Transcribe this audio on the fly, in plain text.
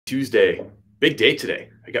Tuesday. Big day today.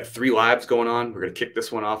 I got 3 lives going on. We're going to kick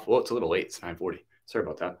this one off. Well, it's a little late. It's 9:40. Sorry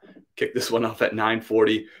about that. Kick this one off at 9:40. We're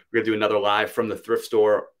going to do another live from the thrift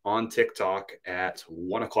store on TikTok at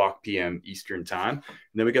 1 o'clock p.m. Eastern time. And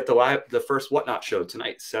then we get the first Whatnot show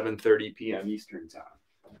tonight, 7:30 p.m. Eastern time.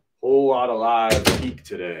 Whole lot of live peak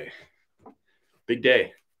today. Big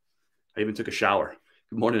day. I even took a shower.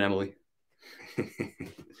 Good morning, Emily.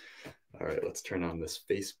 All right, let's turn on this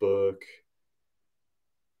Facebook.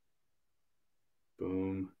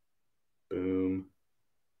 Boom, boom,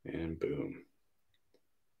 and boom.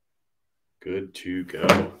 Good to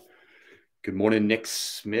go. Good morning, Nick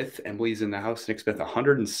Smith. Emily's in the house. Nick Smith,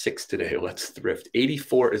 106 today. Let's thrift.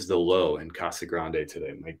 84 is the low in Casa Grande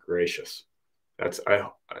today. My gracious.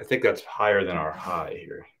 I think that's higher than our high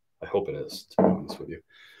here. I hope it is, to be honest with you.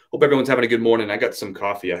 Hope everyone's having a good morning. I got some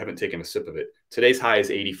coffee. I haven't taken a sip of it. Today's high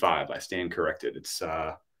is 85. I stand corrected. It's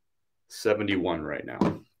 71 right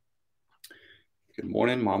now. Good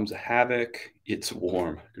morning. Mom's a havoc. It's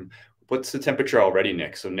warm. What's the temperature already,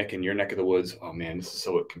 Nick? So, Nick, in your neck of the woods, oh, man, this is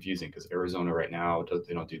so confusing because Arizona right now,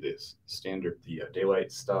 they don't do this standard, the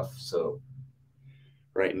daylight stuff. So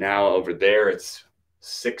right now over there, it's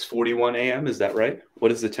 6:41 a.m. Is that right?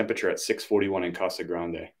 What is the temperature at 6:41 in Casa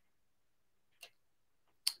Grande?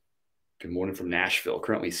 Good morning from Nashville.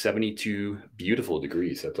 Currently 72 beautiful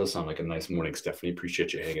degrees. That does sound like a nice morning, Stephanie.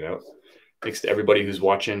 Appreciate you hanging out. Thanks to everybody who's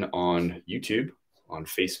watching on YouTube, on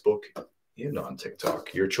Facebook, and on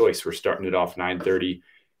TikTok. Your choice. We're starting it off 9:30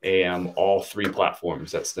 a.m. all 3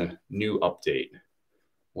 platforms. That's the new update.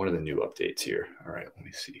 One of the new updates here. All right, let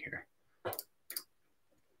me see here.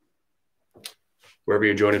 Wherever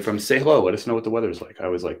you're joining from, say hello. Let us know what the weather's like. I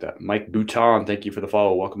always like that. Mike Bouton, thank you for the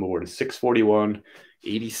follow. Welcome aboard. It's 6:41,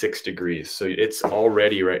 86 degrees. So it's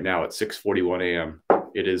already right now at 6:41 a.m.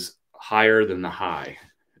 It is higher than the high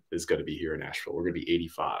is going to be here in Nashville. We're going to be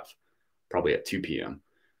 85, probably at 2 p.m.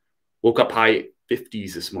 Woke up high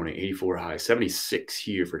 50s this morning, 84 high, 76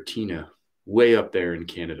 here for Tina, way up there in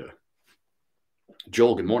Canada.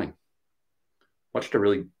 Joel, good morning. Watched a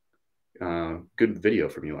really good video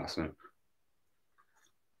from you last night.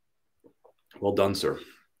 Well done, sir.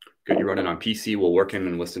 Good, you're running on PC while working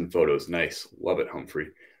and listing photos. Nice. Love it, Humphrey.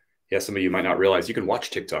 Yeah, some of you might not realize you can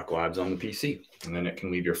watch TikTok lives on the PC, and then it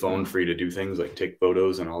can leave your phone free to do things like take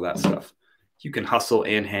photos and all that stuff. You can hustle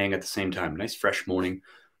and hang at the same time. Nice fresh morning,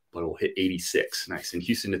 but it'll hit 86. Nice. In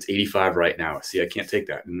Houston, it's 85 right now. See, I can't take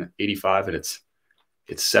that. And 85, and it's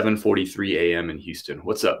 7:43 a.m. in Houston.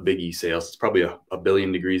 What's up, Big E Sales? It's probably a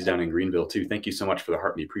billion degrees down in Greenville, too. Thank you so much for the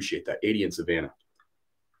heart. We appreciate that. 80 in Savannah.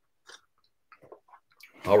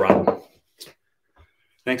 All right.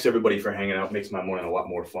 Thanks, everybody, for hanging out. Makes my morning a lot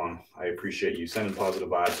more fun. I appreciate you sending positive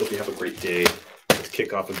vibes. Hope you have a great day. Let's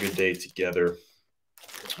kick off a good day together.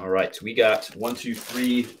 All right. So we got 1, 2,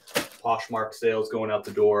 3 Poshmark sales going out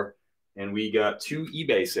the door, and we got 2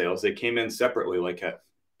 eBay sales. They came in separately,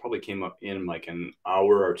 probably came up in like an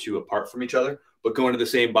hour or 2 apart from each other, but going to the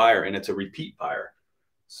same buyer, and it's a repeat buyer.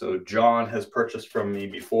 So John has purchased from me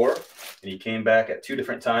before, and he came back at 2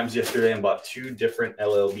 different times yesterday and bought 2 different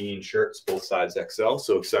LL Bean shirts, both size XL.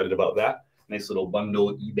 So excited about that. Nice little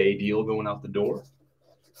bundle eBay deal going out the door.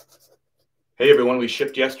 Hey, everyone, we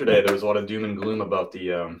shipped yesterday. There was a lot of doom and gloom about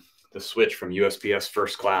the switch from USPS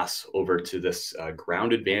First Class over to this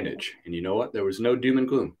Ground Advantage. And you know what? There was no doom and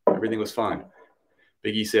gloom. Everything was fine.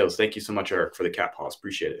 Big E Sales, thank you so much, Eric, for the cat paws.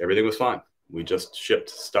 Appreciate it. Everything was fine. We just shipped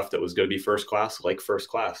stuff that was going to be first class, like first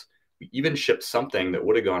class. We even shipped something that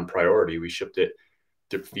would have gone priority. We shipped it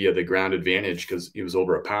via the Ground Advantage because it was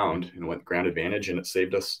over a pound, and it went Ground Advantage, and it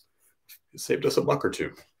saved us a buck or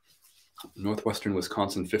 2. Northwestern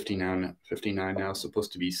Wisconsin, 59 now,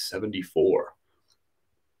 supposed to be 74.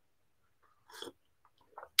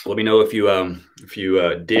 Let me know if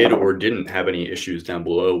you did or didn't have any issues down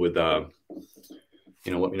below with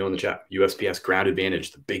let me know in the chat. USPS Ground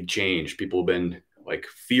Advantage, the big change. People have been like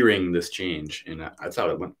fearing this change, and I thought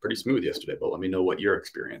it went pretty smooth yesterday, but let me know what your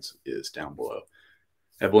experience is down below.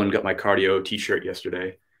 Evelyn got my cardio t-shirt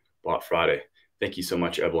yesterday, bought Friday. Thank you so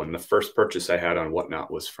much, Evelyn. The first purchase I had on Whatnot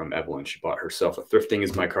was from Evelyn. She bought herself a Thrifting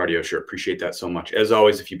is My Cardio shirt. Appreciate that so much. As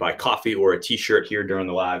always, if you buy coffee or a t-shirt here during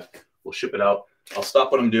the live, we'll ship it out. I'll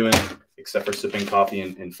stop what I'm doing, except for sipping coffee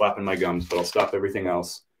and flapping my gums, but I'll stop everything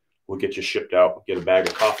else. We'll get you shipped out. We'll get a bag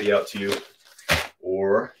of coffee out to you,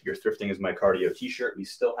 or your Thrifting is My Cardio t-shirt. We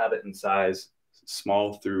still have it in size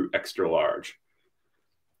small through extra large,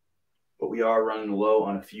 but we are running low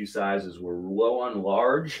on a few sizes. We're low on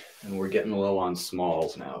large, and we're getting low on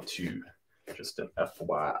smalls now too. Just an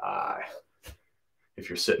FYI. If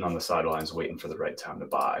you're sitting on the sidelines waiting for the right time to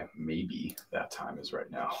buy, maybe that time is right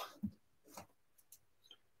now.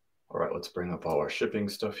 right, let's bring up all our shipping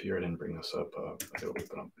stuff here. I didn't bring this up. I gotta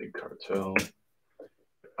open up Big Cartel.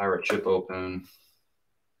 Pirate chip open.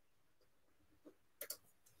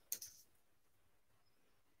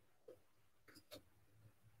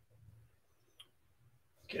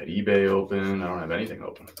 Get eBay open. I don't have anything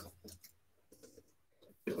open.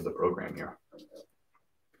 Get with the program here.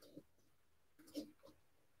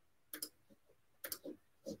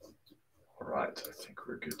 All right, I think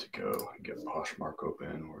we're good to go. Get Poshmark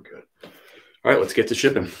open. We're good. All right, let's get to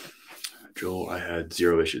shipping. Joel, I had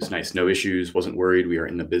 0 issues. Nice. No issues. Wasn't worried. We are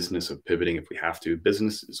in the business of pivoting if we have to.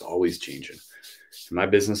 Business is always changing. And my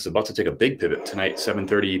business is about to take a big pivot tonight,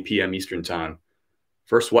 7:30 p.m. Eastern time.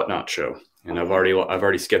 First Whatnot show. And I've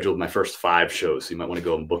already scheduled my first 5 shows. So you might want to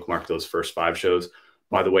go and bookmark those first 5 shows.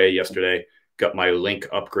 By the way, yesterday got my link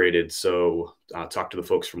upgraded. So talk to the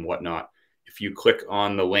folks from Whatnot. If you click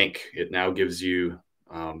on the link, it now gives you,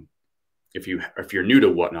 if you're new to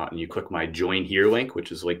Whatnot and you click my join here link,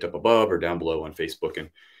 which is linked up above or down below on Facebook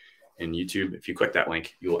and YouTube, if you click that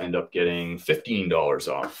link, you'll end up getting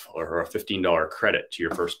 $15 off or a $15 credit to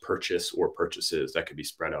your first purchase or purchases. That could be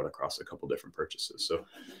spread out across a couple different purchases. So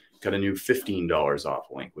got a new $15 off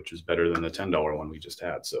link, which is better than the $10 one we just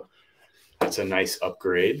had. So that's a nice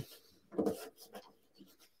upgrade.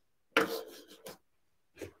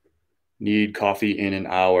 Need coffee in an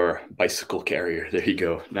hour. Bicycle carrier. There you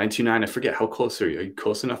go. 929. I forget, how close are you? Are you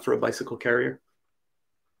close enough for a bicycle carrier?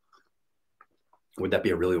 Would that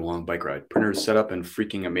be a really long bike ride? Printer is set up and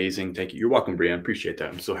freaking amazing. Thank you. You're welcome, Brian. Appreciate that.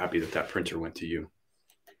 I'm so happy that that printer went to you.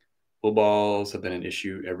 Full balls have been an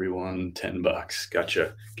issue. Everyone, $10.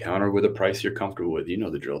 Gotcha. Counter with a price you're comfortable with. You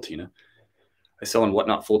know the drill, Tina. I sell on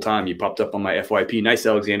Whatnot full time. You popped up on my FYP. Nice,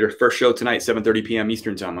 Alexander. First show tonight, 7:30 p.m.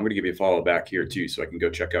 Eastern time. I'm going to give you a follow back here too, so I can go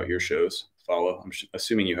check out your shows. Follow. I'm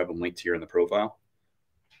assuming you have them linked here in the profile.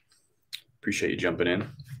 Appreciate you jumping in.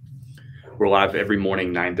 We're live every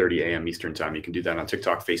morning, 9:30 a.m. Eastern time. You can do that on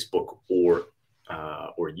TikTok, Facebook, or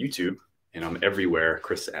YouTube. And I'm everywhere.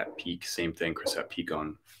 Chris at Peak, same thing. Chris at Peak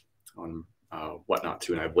on Whatnot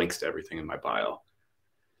too. And I have links to everything in my bio.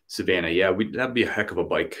 Savannah, yeah, that'd be a heck of a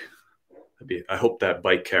bike. I hope that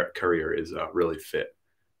bike courier is really fit.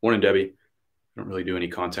 Morning, Debbie. I don't really do any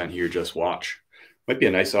content here, just watch. Might be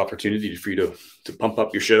a nice opportunity for you to pump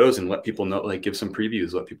up your shows and let people know, like give some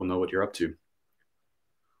previews, let people know what you're up to.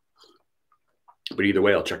 But either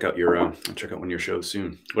way, I'll check out one of your shows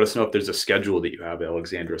soon. Let us know if there's a schedule that you have,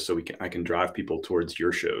 Alexandra, so I can drive people towards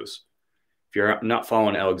your shows. If you're not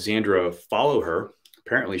following Alexandra, follow her.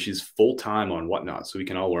 Apparently, she's full time on Whatnot, so we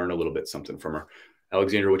can all learn a little bit something from her.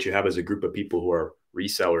 Alexandra, what you have is a group of people who are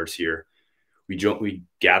resellers here. We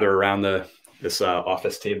gather around this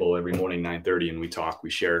office table every morning, 9:30, and we talk. We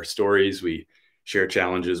share stories, we share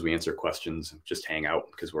challenges, we answer questions, just hang out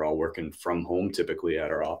because we're all working from home typically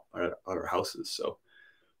at our houses. So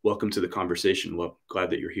welcome to the conversation. Well,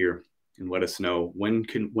 glad that you're here, and let us know when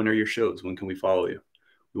are your shows? When can we follow you?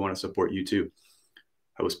 We want to support you too.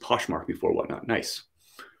 I was Poshmark before Whatnot. Nice.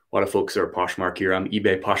 A lot of folks are Poshmark here. I'm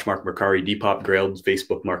eBay, Poshmark, Mercari, Depop, Grailed,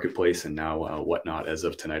 Facebook Marketplace, and now Whatnot as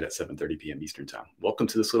of tonight at 7:30 p.m. Eastern time. Welcome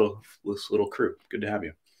to this little crew. Good to have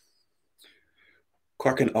you.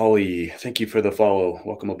 Clark and Ollie, thank you for the follow.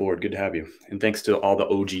 Welcome aboard. Good to have you. And thanks to all the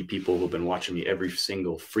OG people who've been watching me every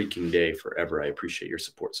single freaking day forever. I appreciate your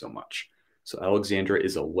support so much. So Alexandra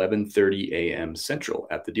is 11:30 a.m. Central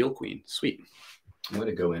at the Deal Queen. Sweet. I'm going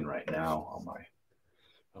to go in right now on my,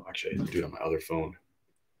 actually I have to do it on my other phone.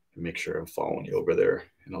 And make sure I'm following you over there,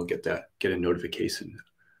 and I'll get a notification.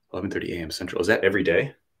 11:30 a.m. Central. Is that every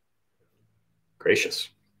day? Gracious.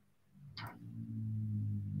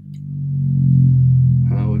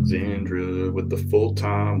 Alexandra with the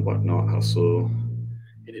full-time Whatnot hustle.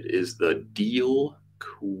 And it is the Deal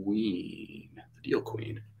Queen. The Deal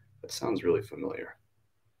Queen. That sounds really familiar.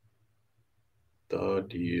 The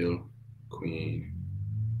Deal Queen.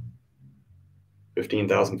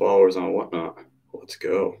 15,000 followers on Whatnot. Let's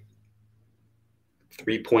go.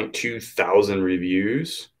 3.2 thousand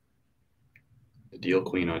reviews. The Deal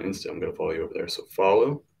Queen on Insta. I'm going to follow you over there. So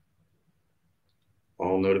follow.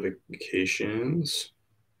 All notifications.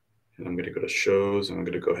 And I'm going to go to shows. And I'm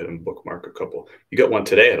going to go ahead and bookmark a couple. You got one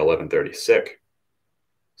today at 11:30. Sick.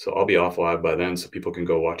 So I'll be off live by then so people can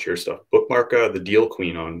go watch your stuff. Bookmark the Deal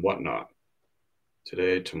Queen on Whatnot.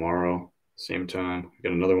 Today, tomorrow, same time. I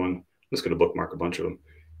got another one. I'm just going to bookmark a bunch of them.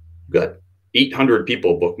 You got 800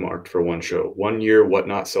 people bookmarked for one show. 1 year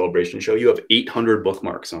Whatnot celebration show. You have 800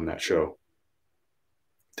 bookmarks on that show.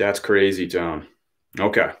 That's crazy town.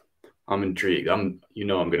 Okay. I'm intrigued. I'm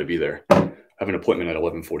going to be there. I have an appointment at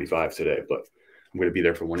 11:45 today, but I'm going to be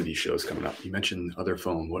there for one of these shows coming up. You mentioned other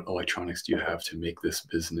phone. What electronics do you have to make this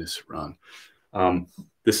business run?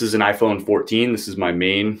 This is an iPhone 14. This is my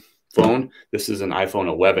main phone. This is an iPhone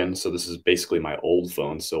 11. So this is basically my old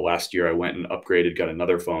phone. So last year I went and upgraded, got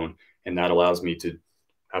another phone, and that allows me to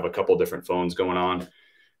have a couple different phones going on.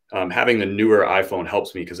 Having the newer iPhone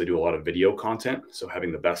helps me because I do a lot of video content. So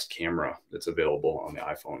having the best camera that's available on the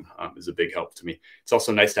iPhone is a big help to me. It's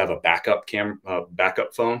also nice to have a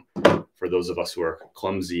backup phone for those of us who are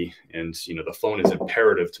clumsy. And, you know, the phone is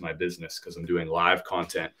imperative to my business because I'm doing live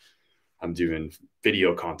content. I'm doing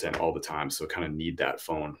video content all the time. So I kind of need that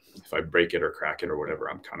phone. If I break it or crack it or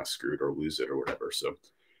whatever, I'm kind of screwed or lose it or whatever. So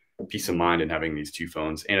peace of mind in having these two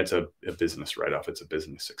phones. And it's a business write-off. It's a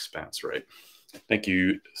business expense, right? Thank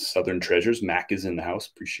you, Southern Treasures. Mac is in the house.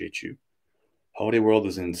 Appreciate you. Holiday World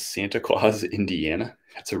is in Santa Claus, Indiana.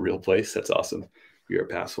 That's a real place. That's awesome. We are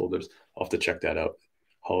pass holders. I'll have to check that out.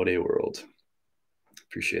 Holiday World.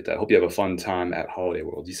 Appreciate that. Hope you have a fun time at Holiday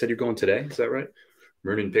World. You said you're going today. Is that right?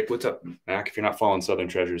 Merlin Pick, what's up, Mac? If you're not following Southern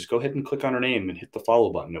Treasures, go ahead and click on her name and hit the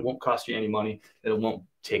follow button. It won't cost you any money. It won't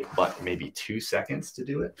take but maybe 2 seconds to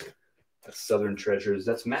do it. That's Southern Treasures.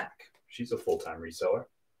 That's Mac. She's a full-time reseller.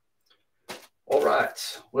 All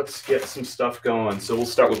right, let's get some stuff going. So we'll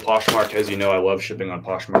start with Poshmark. As you know, I love shipping on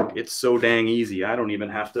Poshmark. It's so dang easy. I don't even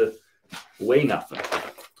have to weigh nothing.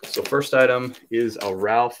 So first item is a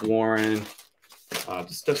Ralph Lauren,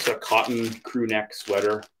 just a cotton crew neck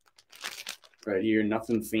sweater right here.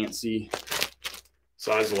 Nothing fancy,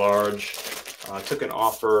 size large. I took an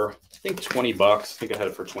offer, I think 20 bucks. I think I had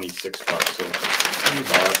it for 26 bucks. So 20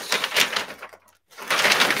 bucks.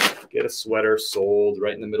 Get a sweater sold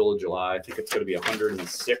right in the middle of July. I think it's going to be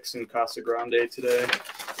 106 in Casa Grande today.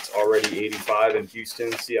 It's already 85 in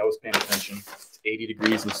Houston. See, I was paying attention. It's 80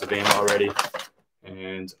 degrees in Savannah already.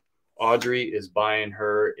 And Audrey is buying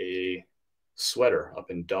her a sweater up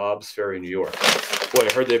in Dobbs Ferry, New York. Boy,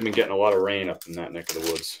 I heard they've been getting a lot of rain up in that neck of the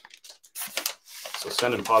woods. So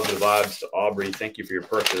sending positive vibes to Aubrey. Thank you for your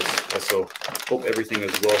purchase. Also, hope everything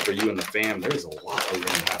is well for you and the fam. There's a lot of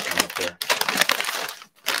rain happening up there.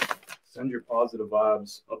 Send your positive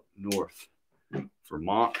vibes up north.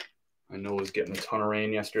 Vermont, I know, was getting a ton of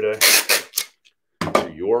rain yesterday.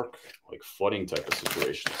 New York, like flooding type of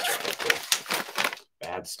situations.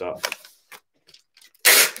 Bad stuff.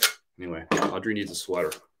 Anyway, Audrey needs a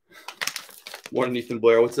sweater. Morning, Ethan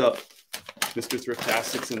Blair. What's up? Mr.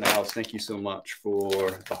 Thriftastic's in the house. Thank you so much for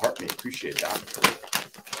the heart mate. Appreciate that.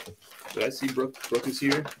 Did I see Brooke? Brooke is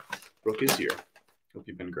here. Brooke is here. Hope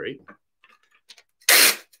you've been great.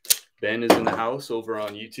 Ben is in the house over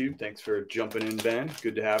on YouTube. Thanks for jumping in, Ben.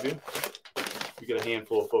 Good to have you. We got a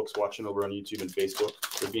handful of folks watching over on YouTube and Facebook.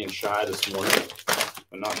 They're being shy this morning,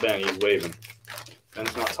 but not Ben. He's waving.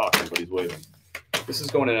 Ben's not talking, but he's waving. This is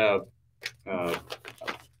going in a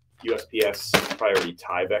USPS priority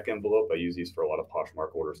Tyvek envelope. I use these for a lot of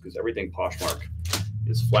Poshmark orders because everything Poshmark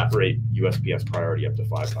is flat rate USPS priority up to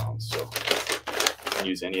 5 pounds. So you can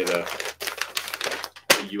use any of the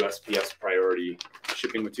USPS priority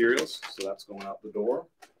shipping materials. So that's going out the door.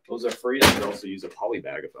 Those are free. I could also use a poly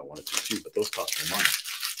bag if I wanted to too, but those cost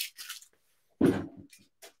me money.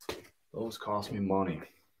 Those cost me money.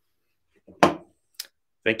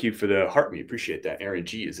 Thank you for the heart. We appreciate that. Aaron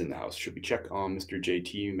G is in the house. Should we check on Mr.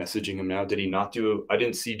 JT? Messaging him now. Did he not do? I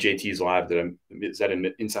didn't see JT's live. Is that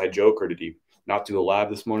an inside joke or did he not do a live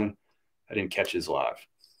this morning? I didn't catch his live.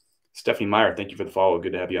 Stephanie Meyer, thank you for the follow.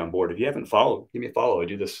 Good to have you on board. If you haven't followed, give me a follow. I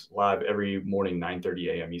do this live every morning,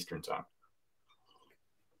 9:30 a.m. Eastern time.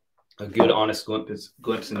 A good, honest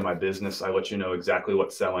glimpse into my business. I let you know exactly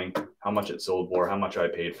what's selling, how much it sold for, how much I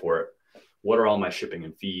paid for it, what are all my shipping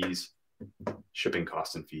and fees, shipping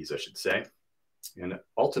costs and fees, I should say, and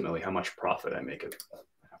ultimately how much profit I make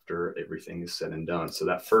after everything is said and done. So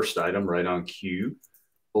that first item right on cue,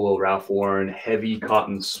 Polo Ralph Lauren heavy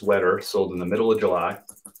cotton sweater sold in the middle of July.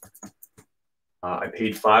 I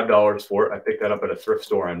paid $5 for it. I picked that up at a thrift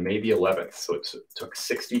store on May the 11th. So it took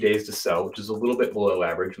 60 days to sell, which is a little bit below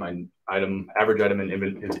average. My average item is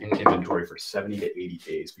in inventory for 70 to 80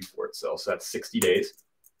 days before it sells. So that's 60 days.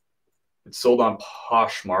 It's sold on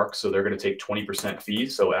Poshmark, so they're going to take 20%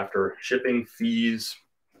 fees. So after shipping, fees,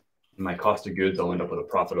 and my cost of goods, I'll end up with a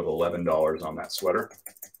profit of $11 on that sweater.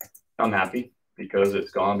 I'm happy because it's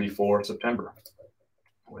gone before September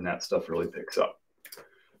when that stuff really picks up.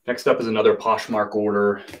 Next up is another Poshmark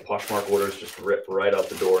order. Poshmark orders just rip right out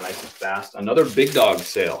the door, nice and fast. Another Big Dog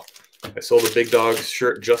sale. I sold a Big Dog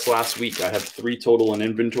shirt just last week. I have 3 total in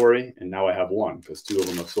inventory, and now I have 1 because 2 of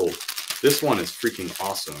them have sold. This one is freaking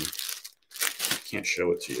awesome. I can't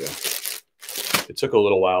show it to you. It took a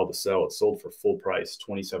little while to sell. It sold for full price,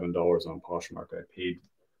 $27 on Poshmark. I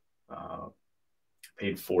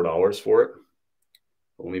paid $4 for it.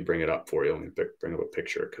 Let me bring it up for you. Let me bring up a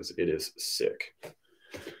picture because it is sick.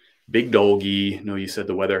 Big doggy. No, you said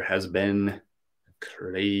the weather has been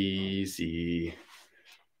crazy.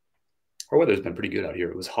 Our weather's been pretty good out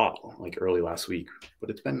here. It was hot like early last week, but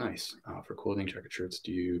it's been nice. For clothing, checkered shirts,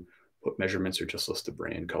 do you put measurements or just list the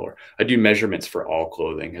brand color? I do measurements for all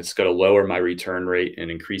clothing. It's going to lower my return rate and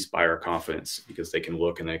increase buyer confidence because they can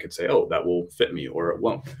look and they can say, oh, that will fit me or it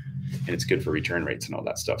won't. And it's good for return rates and all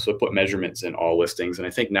that stuff. So I put measurements in all listings. And I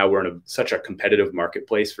think now we're in such a competitive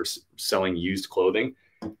marketplace for selling used clothing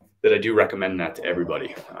that I do recommend that to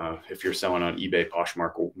everybody. If you're selling on eBay,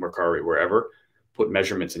 Poshmark, Mercari, wherever, put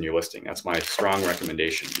measurements in your listing. That's my strong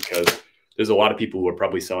recommendation because there's a lot of people who are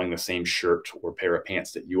probably selling the same shirt or pair of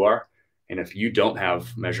pants that you are. And if you don't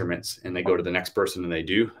have measurements and they go to the next person and they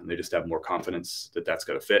do, and they just have more confidence that that's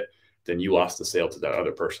going to fit, then you lost the sale to that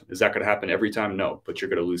other person. Is that going to happen every time? No, but you're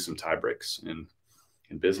going to lose some tie breaks in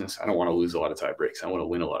business. I don't want to lose a lot of tie breaks. I want to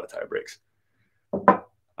win a lot of tie breaks.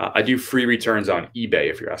 I do free returns on eBay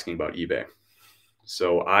if you're asking about eBay.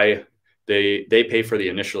 So they pay for the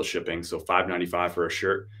initial shipping, so $5.95 for a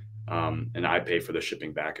shirt, and I pay for the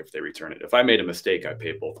shipping back if they return it. If I made a mistake, I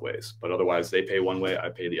pay both ways, but otherwise they pay one way, I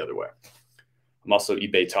pay the other way. I'm also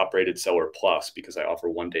eBay top rated seller plus because I offer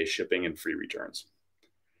 1-day shipping and free returns.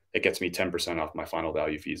 It gets me 10% off my final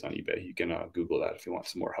value fees on eBay. You can Google that if you want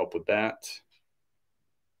some more help with that.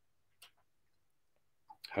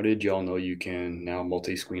 How did y'all know you can now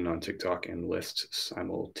multi-screen on TikTok and list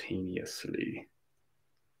simultaneously?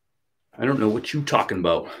 I don't know what you're talking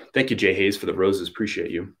about. Thank you, Jay Hayes, for the roses. Appreciate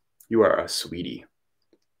you. You are a sweetie.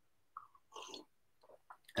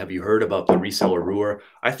 Have you heard about the reseller ruler?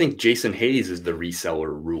 I think Jason Hayes is the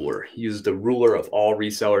reseller ruler. He is the ruler of all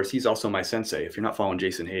resellers. He's also my sensei. If you're not following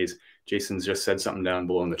Jason Hayes, Jason's just said something down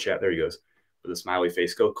below in the chat. There he goes with a smiley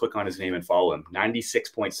face. Go click on his name and follow him.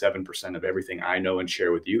 96.7% of everything I know and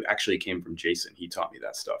share with you actually came from Jason. He taught me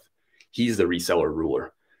that stuff. He's the reseller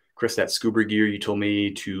ruler. Chris, that scuba gear you told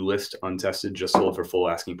me to list untested just sold for full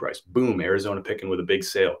asking price. Boom, Arizona picking with a big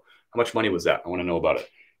sale. How much money was that? I want to know about it.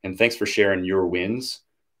 And thanks for sharing your wins.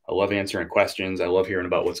 I love answering questions. I love hearing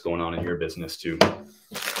about what's going on in your business too.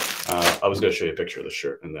 I was going to show you a picture of the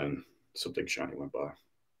shirt and then something shiny went by. All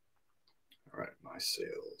right, my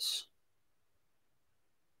sales.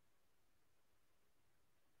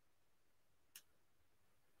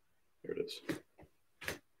 Here it is.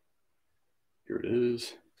 Here it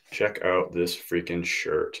is. Check out this freaking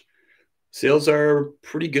shirt. Sales are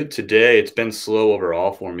pretty good today. It's been slow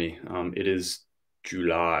overall for me. It is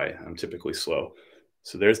July. I'm typically slow.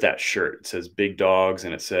 So there's that shirt. It says Big Dogs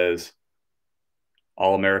and it says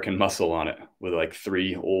All American Muscle on it with like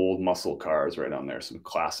 3 old muscle cars right on there. Some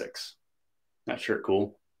classics. That shirt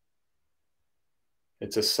cool?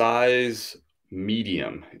 It's a size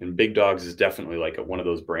medium, and Big Dogs is definitely like one of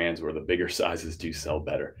those brands where the bigger sizes do sell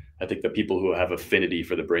better. I think the people who have affinity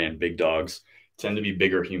for the brand Big Dogs tend to be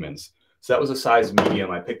bigger humans. So that was a size medium.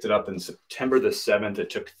 I picked it up in September the 7th.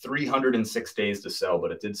 It took 306 days to sell,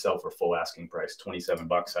 but it did sell for full asking price,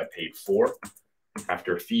 $27. I paid $4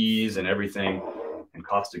 after fees and everything and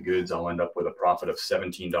cost of goods. I'll end up with a profit of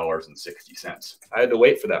 $17.60. I had to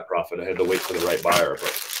wait for that profit. I had to wait for the right buyer,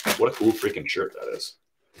 but what a cool freaking shirt that is.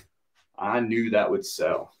 I knew that would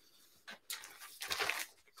sell.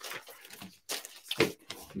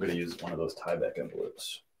 I'm going to use one of those tie-back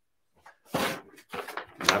envelopes.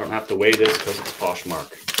 And I don't have to weigh this because it's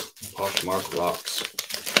Poshmark. Poshmark rocks.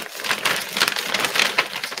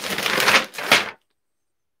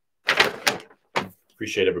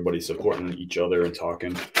 Appreciate everybody supporting each other and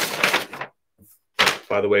talking.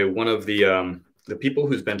 By the way, one of the people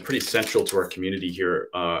who's been pretty central to our community here,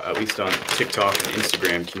 at least on TikTok and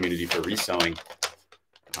Instagram community for reselling,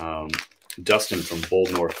 Dustin from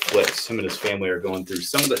Bold North Flips, him and his family are going through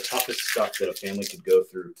some of the toughest stuff that a family could go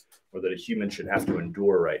through or that a human should have to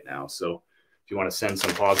endure right now. So if you want to send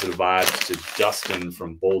some positive vibes to Dustin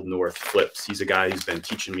from Bold North Flips, he's a guy who's been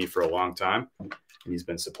teaching me for a long time and he's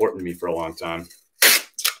been supporting me for a long time.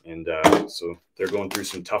 And so they're going through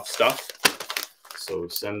some tough stuff. So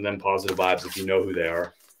send them positive vibes if you know who they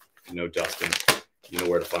are. If you know Dustin, you know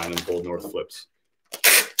where to find him, Bold North Flips.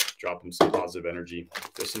 Drop him some positive energy.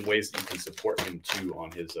 There's some ways that you can support him too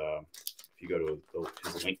on his, if you go to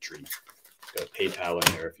his link tree. Got a PayPal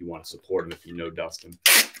in there if you want to support him, if you know Dustin.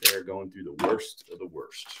 They're going through the worst of the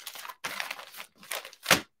worst.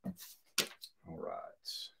 All right.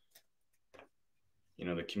 You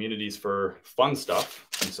know, the community's for fun stuff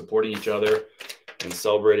and supporting each other. and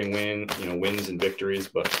celebrating wins and victories,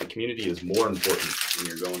 but the community is more important when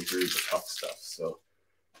you're going through the tough stuff. So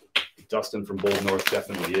Dustin from Bold North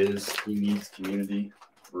definitely is. He needs community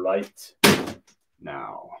right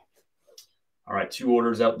now. All right, 2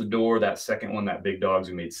 orders out the door. That second one, that big dogs,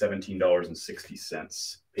 we made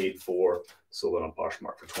 $17.60. Paid for, sold it on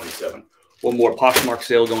Poshmark for $27. One more Poshmark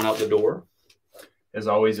sale going out the door. As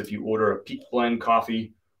always, if you order a Peak Blend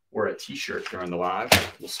coffee or a t-shirt during the live,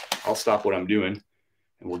 I'll stop what I'm doing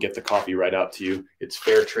and we'll get the coffee right out to you. It's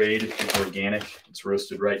fair trade, it's organic, it's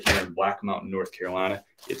roasted right here in Black Mountain, North Carolina.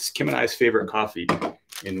 It's Kim and I's favorite coffee,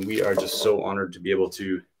 and we are just so honored to be able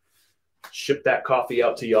to ship that coffee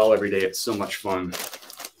out to y'all every day. It's so much fun.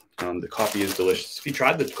 The coffee is delicious. If you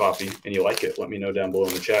tried the coffee and you like it, let me know down below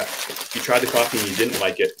in the chat. If you tried the coffee and you didn't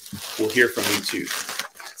like it, we'll hear from you too.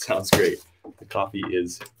 Sounds great. The coffee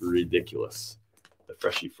is ridiculous. The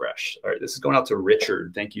Freshie Fresh. All right, this is going out to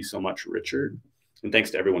Richard. Thank you so much, Richard. And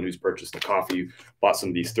thanks to everyone who's purchased the coffee, bought some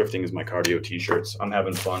of these Thrifting is My Cardio t-shirts. I'm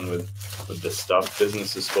having fun with this stuff.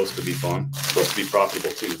 Business is supposed to be fun. It's supposed to be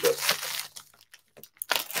profitable too, but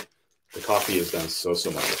the coffee has been so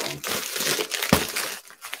much fun.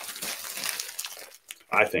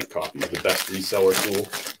 I think coffee is the best reseller tool.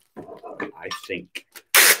 I think.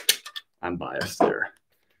 I'm biased there.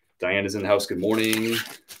 Diana's in the house. Good morning.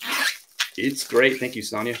 It's great. Thank you,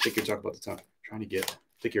 Sonia. I think you're talking about the time. I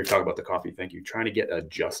think you're talking about the coffee. Thank you. Trying to get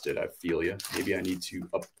adjusted. I feel you. Maybe I need to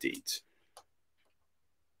update.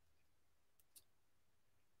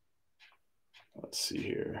 Let's see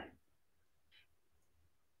here.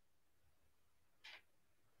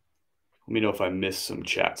 Let me know if I missed some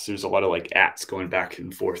chats. There's a lot of like ats going back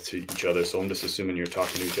and forth to each other. So I'm just assuming you're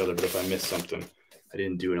talking to each other. But if I missed something, I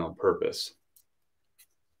didn't do it on purpose.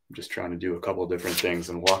 I'm just trying to do a couple of different things.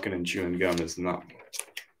 And walking and chewing gum is not.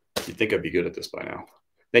 You'd think I'd be good at this by now.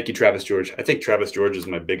 Thank you, Travis George. I think Travis George is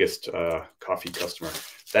my biggest coffee customer.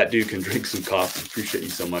 That dude can drink some coffee. Appreciate you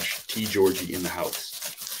so much. T. Georgie in the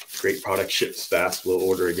house. Great product, ships fast. We'll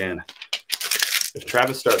order again. If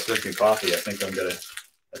Travis starts drinking coffee, I think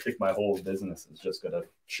my whole business is just gonna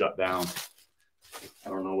shut down. I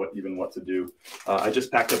don't know what to do. I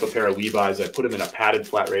just packed up a pair of Levi's. I put them in a padded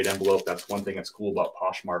flat rate envelope. That's one thing that's cool about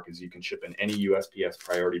Poshmark is you can ship in any USPS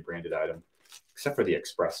priority branded item, except for the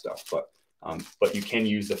express stuff. But you can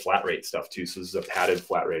use the flat rate stuff too. So this is a padded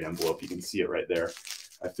flat rate envelope. You can see it right there.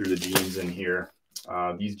 I threw the jeans in here.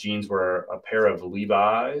 These jeans were a pair of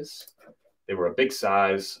Levi's. They were a big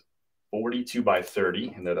size, 42 by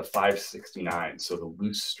 30, and they're the 569. So the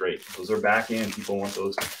loose straight. Those are back in. People want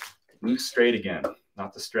those loose straight again,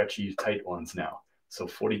 not the stretchy tight ones now. So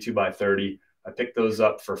 42 by 30. I picked those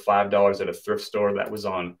up for $5 at a thrift store. That was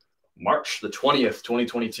on March the 20th,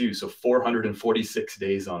 2022. So 446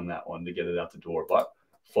 days on that one to get it out the door. But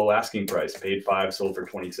full asking price, paid $5, sold for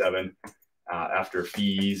 $27. After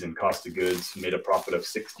fees and cost of goods, made a profit of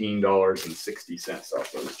 $16.60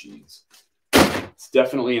 off those jeans. It's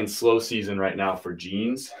definitely in slow season right now for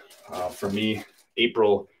jeans. For me,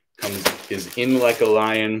 April is in like a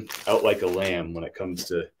lion, out like a lamb when it comes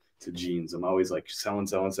to jeans. I'm always like selling.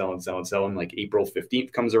 Like April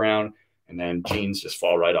 15th comes around, and then jeans just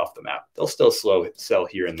fall right off the map. They'll still sell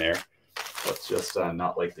here and there, but it's just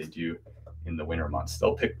not like they do in the winter months.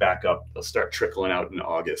 They'll pick back up. They'll start trickling out in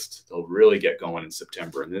August. They'll really get going in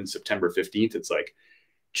September. And then September 15th, it's like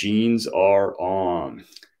jeans are on.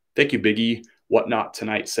 Thank you, Biggie. Whatnot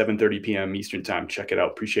tonight, 7:30 p.m. Eastern time. Check it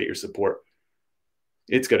out. Appreciate your support.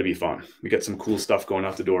 It's going to be fun. We got some cool stuff going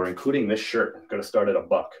out the door, including this shirt. Going to start at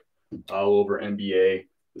 $1. All over NBA.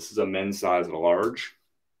 This is a men's size large.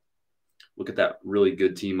 Look at that really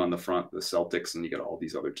good team on the front, the Celtics, and you got all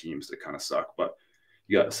these other teams that kind of suck. But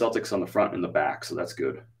you got the Celtics on the front and the back, so that's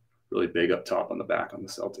good. Really big up top on the back on the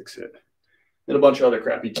Celtics hit. And a bunch of other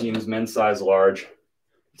crappy teams, men's size large.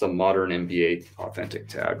 It's a modern NBA authentic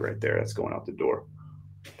tag right there. That's going out the door.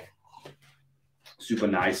 Super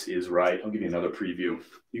nice is right. I'll give you another preview.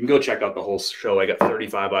 You can go check out the whole show. I got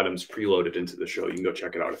 35 items preloaded into the show. You can go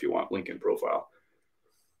check it out if you want. Link in profile.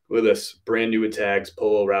 Look at this. Brand new with tags,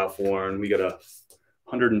 Polo Ralph Lauren. We got a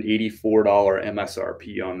 $184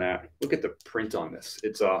 MSRP on that. Look at the print on this.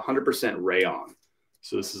 It's 100% rayon.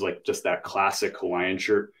 So this is like just that classic Hawaiian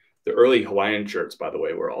shirt. The early Hawaiian shirts, by the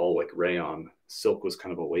way, were all like rayon. Silk was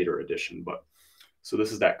kind of a later addition. But so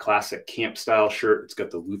this is that classic camp style shirt. It's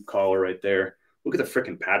got the loop collar right there. Look at the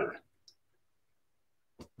freaking pattern.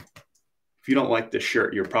 If you don't like this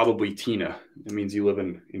shirt, you're probably Tina. It means you live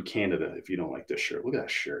in Canada if you don't like this shirt. Look at that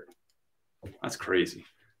shirt. That's crazy.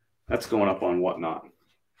 That's going up on Whatnot.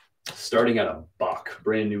 Starting at $1.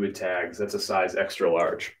 Brand new with tags. That's a size extra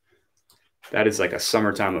large. That is like a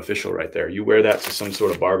summertime official right there. You wear that to some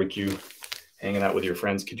sort of barbecue, hanging out with your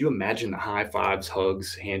friends. Could you imagine the high fives,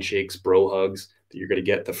 hugs, handshakes, bro hugs that you're going to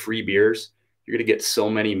get, the free beers? You're going to get so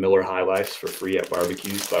many Miller High Lifes for free at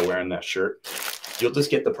barbecues by wearing that shirt. You'll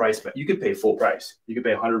just get the price, but you could pay full price. You could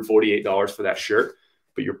pay $148 for that shirt,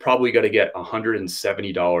 but you're probably going to get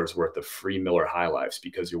 $170 worth of free Miller High Lifes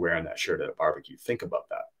because you're wearing that shirt at a barbecue. Think about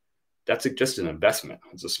that. That's just an investment.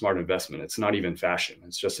 It's a smart investment. It's not even fashion.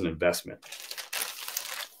 It's just an investment.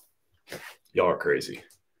 Y'all are crazy.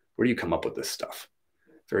 Where do you come up with this stuff?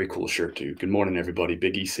 Very cool shirt, dude. Good morning, everybody.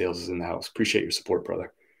 Big E Sales is in the house. Appreciate your support,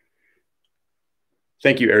 brother.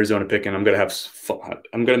 Thank you, Arizona Picking. I'm going to have fun.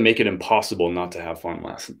 I'm going to make it impossible not to have fun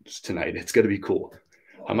tonight. It's going to be cool.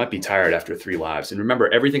 I might be tired after 3 lives. And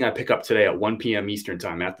remember, everything I pick up today at 1 p.m. Eastern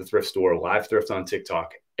time at the thrift store, live thrift on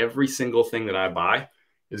TikTok, every single thing that I buy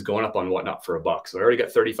is going up on Whatnot for $1. So I already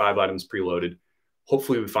got 35 items preloaded.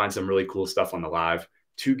 Hopefully we find some really cool stuff on the live.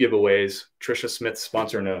 2 giveaways. Trisha Smith's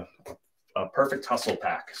sponsoring a perfect hustle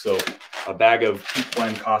pack. So a bag of Peak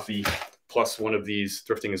Blend coffee plus one of these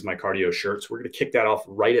Thrifting is My Cardio shirts. We're going to kick that off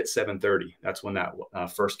right at 7:30. That's when that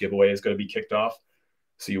first giveaway is going to be kicked off.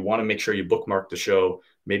 So you want to make sure you bookmark the show,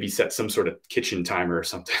 maybe set some sort of kitchen timer or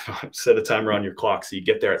something. Set a timer on your clock so you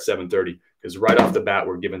get there at 7:30, because right off the bat,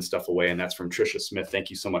 we're giving stuff away. And that's from Trisha Smith. Thank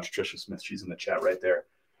you so much, Trisha Smith. She's in the chat right there.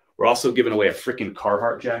 We're also giving away a freaking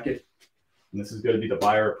Carhartt jacket. And this is going to be the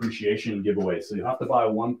buyer appreciation giveaway. So you have to buy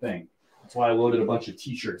one thing. That's why I loaded a bunch of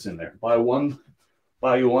t-shirts in there. Buy you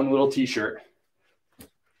one little t-shirt.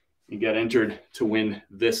 You get entered to win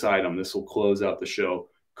this item. This will close out the show.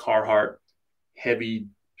 Carhartt heavy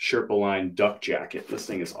Sherpa line duck jacket. This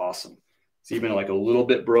thing is awesome. It's even like a little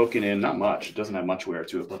bit broken in, not much. It doesn't have much wear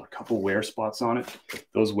to it, but a couple wear spots on it.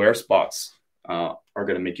 Those wear spots are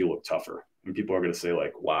going to make you look tougher. And people are going to say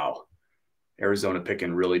like, wow, Arizona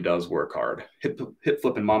Picking really does work hard. Hip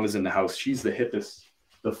flipping mama's in the house. She's the hippest,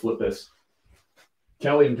 the flippest.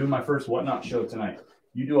 Kelly, I'm doing my first Whatnot show tonight.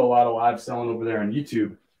 You do a lot of live selling over there on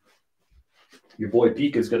YouTube. Your boy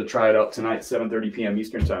Peak is going to try it out tonight, 7:30 p.m.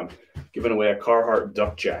 Eastern time, giving away a Carhartt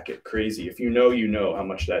duck jacket. Crazy. If you know how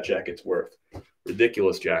much that jacket's worth.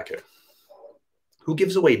 Ridiculous jacket. Who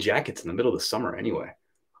gives away jackets in the middle of the summer anyway?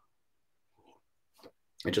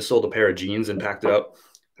 I just sold a pair of jeans and packed it up.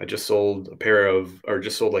 I just sold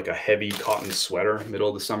like a heavy cotton sweater middle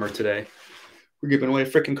of the summer today. We're giving away a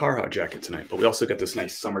freaking Carhartt jacket tonight, but we also got this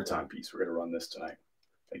nice summertime piece. We're going to run this tonight.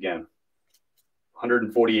 Again,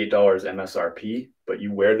 $148 MSRP, but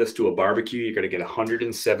you wear this to a barbecue, you're going to get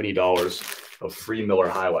 $170 of free Miller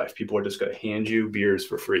High Life. People are just going to hand you beers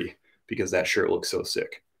for free because that shirt looks so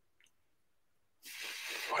sick.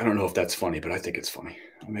 I don't know if that's funny, but I think it's funny.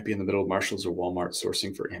 I might be in the middle of Marshall's or Walmart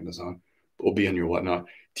sourcing for Amazon. But we'll be on your Whatnot.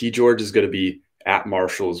 T. George is going to be at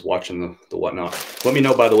Marshall's watching the Whatnot. Let me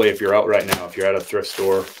know, by the way, if you're out right now, if you're at a thrift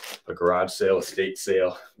store, a garage sale, a state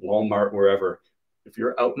sale, Walmart, wherever. If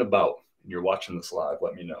you're out and about and you're watching this live,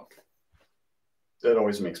 let me know. That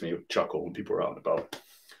always makes me chuckle when people are out and about.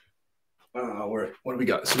 What do we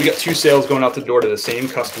got? So we got 2 sales going out the door to the same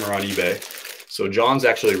customer on eBay. So John's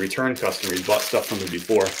actually a return customer. He bought stuff from me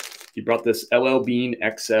before. He brought this LL Bean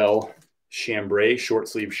XL chambray short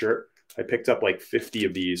sleeve shirt. I picked up like 50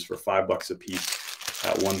 of these for $5 a piece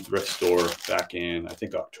at one thrift store back in, I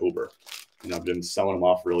think, October. And I've been selling them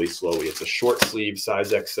off really slowly. It's a short sleeve, size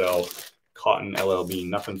XL, cotton LL Bean,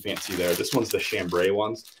 nothing fancy there. This one's the chambray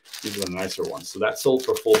ones. These are the nicer ones. So that sold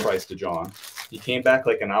for full price to John. He came back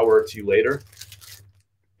like an hour or 2 later,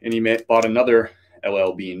 and he bought another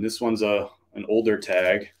LL Bean. This one's an older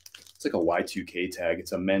tag. It's like a Y2K tag.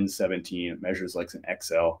 It's a men's 17. It measures like an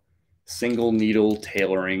XL. Single needle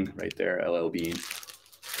tailoring right there, LL Bean.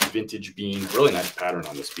 Vintage bean. Really nice pattern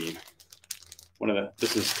on this bean.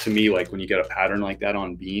 This is, to me, like when you get a pattern like that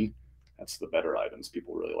on bean, that's the better items.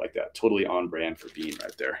 People really like that. Totally on brand for bean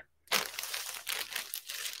right there.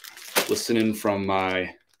 Listening from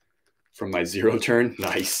my zero turn.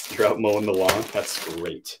 Nice. You're out mowing the lawn. That's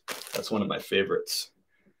great. That's one of my favorites.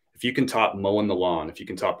 If you can top mowing the lawn, if you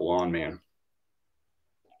can top lawn man,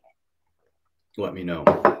 let me know.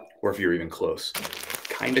 Or if you're even close.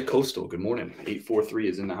 Kinda coastal. Good morning. 843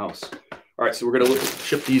 is in the house. All right, so we're going to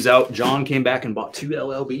ship these out. John came back and bought 2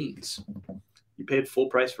 LL Beans. He paid full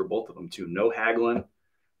price for both of them, too. No haggling,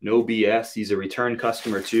 no BS. He's a return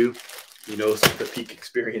customer, too. He knows what the Peak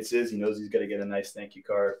experience is. He knows he's going to get a nice thank you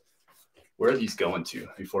card. Where are these going to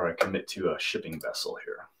before I commit to a shipping vessel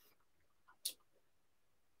here?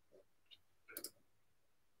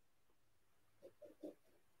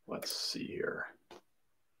 Let's see here.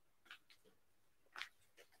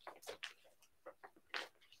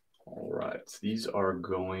 All right, these are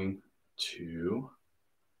going to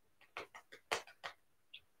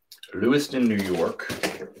Lewiston, New York.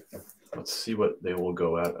 Let's see what they will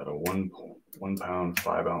go at a 1 pound,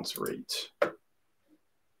 5 ounce rate.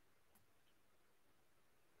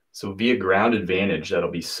 So via ground advantage,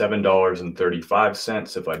 that'll be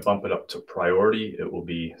 $7.35. If I bump it up to priority, it will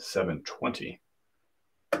be $7.20.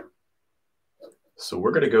 So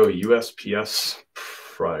we're going to go USPS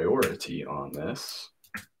priority on this.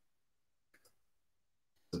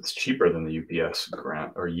 It's cheaper than the UPS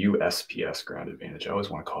ground or USPS ground advantage. I always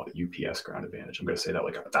want to call it UPS ground advantage. I'm going to say that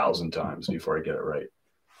like 1,000 times before I get it right.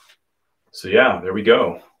 So yeah, there we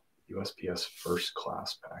go. USPS first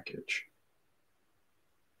class package.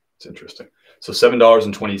 It's interesting. So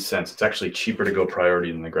 $7.20. It's actually cheaper to go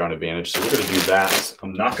priority than the ground advantage. So we're going to do that.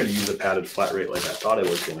 I'm not going to use a padded flat rate like I thought I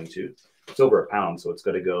was going to. It's over £1, so it's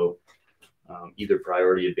going to go either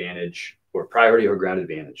priority advantage or priority or ground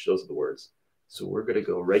advantage. Those are the words. So we're going to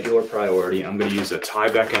go regular priority. I'm going to use a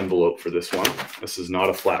tie-back envelope for this one. This is not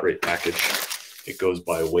a flat rate package. It goes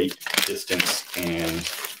by weight, distance, and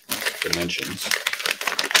dimensions.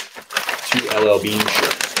 2 LL Bean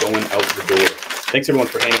shirts going out the door. Thanks, everyone,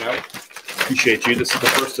 for hanging out. Appreciate you. This is the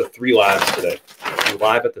first of 3 lives today. We're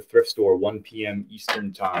live at the thrift store, 1 p.m.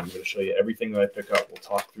 Eastern time. I'm going to show you everything that I pick up. We'll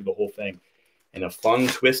talk through the whole thing. And a fun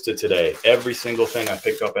twist to today. Every single thing I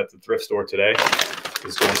picked up at the thrift store today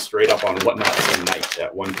is going straight up on Whatnot tonight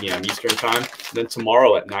at 1 p.m. Eastern time. And then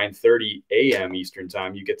tomorrow at 9:30 a.m. Eastern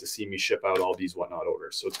time, you get to see me ship out all these Whatnot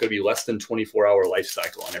orders. So it's going to be less than 24-hour life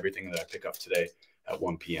cycle on everything that I pick up today at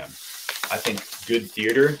 1 p.m. I think good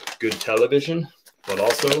theater, good television, but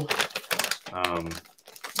also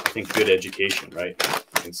I think good education, right?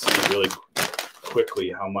 You can see really quickly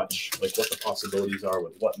how much, like what the possibilities are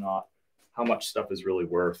with Whatnot, how much stuff is really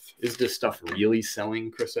worth. Is this stuff really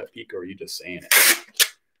selling, Chris at Peak, or are you just saying it?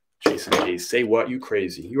 Jason Hayes, say what? You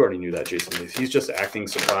crazy. You already knew that, Jason Hayes. He's just acting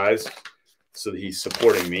surprised so that he's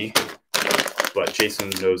supporting me. But Jason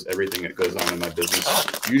knows everything that goes on in my business,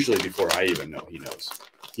 usually before I even know he knows.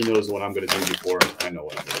 He knows what I'm going to do before I know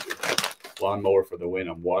what I'm going to do. Lawnmower for the win.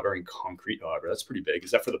 I'm watering concrete, however. That's pretty big.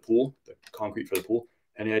 Is that for the pool? The concrete for the pool?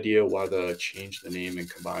 Any idea why they changed the name and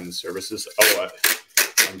combined the services? Oh,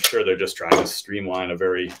 I'm sure they're just trying to streamline a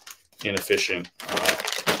very inefficient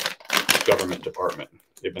government department.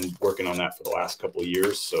 They've been working on that for the last couple of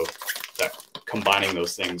years. So that combining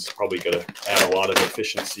those things is probably going to add a lot of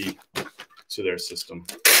efficiency to their system.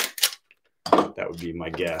 That would be my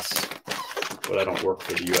guess. But I don't work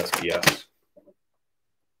for the USPS.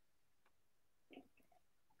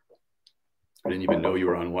 I didn't even know you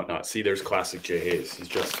were on Whatnot. See, there's classic Jay Hayes.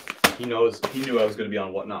 He knew I was going to be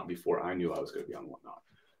on Whatnot before I knew I was going to be on Whatnot.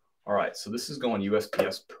 All right, so this is going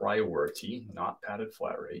USPS priority, not padded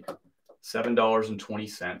flat rate.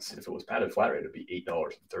 $7.20. If it was padded flat rate, it'd be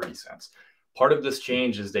 $8.30. Part of this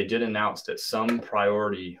change is they did announce that some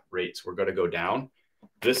priority rates were going to go down.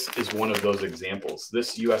 This is one of those examples.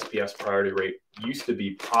 This USPS priority rate used to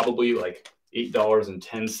be probably like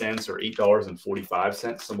 $8.10 or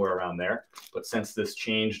 $8.45, somewhere around there. But since this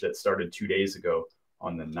changed, that started 2 days ago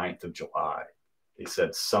on the 9th of July. They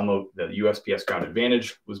said some of the USPS Ground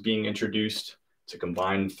Advantage was being introduced to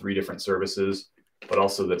combine 3 different services, but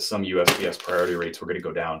also that some USPS priority rates were going to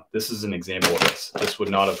go down. This is an example of this. This would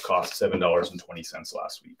not have cost $7.20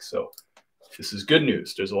 last week. So this is good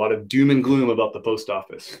news. There's a lot of doom and gloom about the post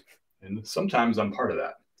office, and sometimes I'm part of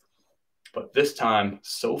that. But this time,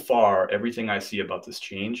 so far, everything I see about this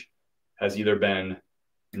change has either been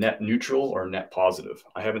net neutral or net positive.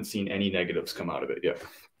 I haven't seen any negatives come out of it yet.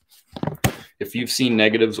 If you've seen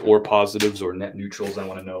negatives or positives or net neutrals, I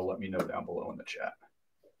want to know. Let me know down below in the chat.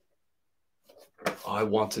 I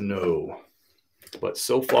want to know. But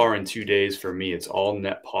so far in 2 days, for me, it's all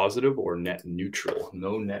net positive or net neutral.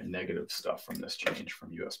 No net negative stuff from this change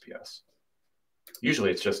from USPS.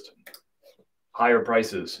 Usually it's just higher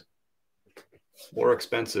prices, more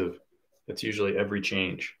expensive. That's usually every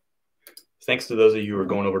change. Thanks to those of you who are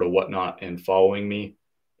going over to Whatnot and following me.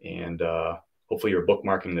 And hopefully you're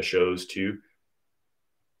bookmarking the shows too.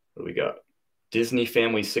 What do we got? Disney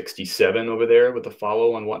Family 67 over there with a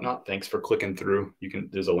follow on Whatnot. Thanks for clicking through.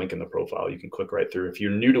 There's a link in the profile. You can click right through. If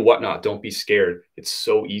you're new to Whatnot, don't be scared. It's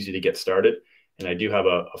so easy to get started. And I do have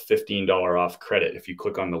a $15 off credit if you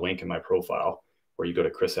click on the link in my profile, or you go to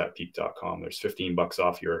chris@peak.com. There's $15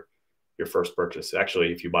 off your first purchase.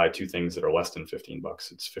 Actually, if you buy 2 things that are less than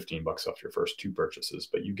 $15, it's $15 off your first 2 purchases,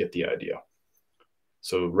 but you get the idea.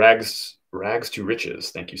 So rags to riches.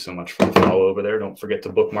 Thank you so much for the follow over there. Don't forget to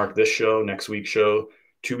bookmark this show, next week's show,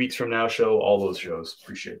 2 weeks from now show, all those shows.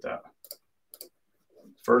 Appreciate that.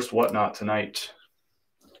 First Whatnot tonight.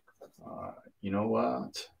 You know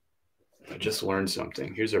what? I just learned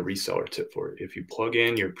something. Here's a reseller tip for it. If you plug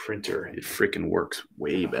in your printer, it freaking works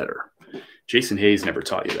way better. Jason Hayes never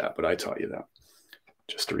taught you that, but I taught you that.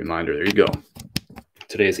 Just a reminder. There you go.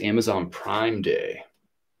 Today is Amazon Prime Day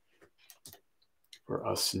for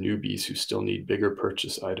us newbies who still need bigger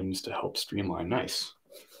purchase items to help streamline. Nice.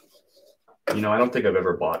 You know, I don't think I've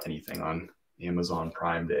ever bought anything on Amazon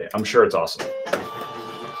Prime Day. I'm sure it's awesome.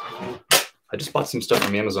 I just bought some stuff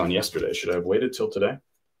from Amazon yesterday. Should I have waited till today?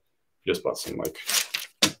 Just bought some like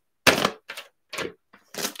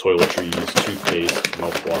toiletries, toothpaste,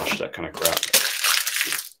 mouthwash, that kind of crap.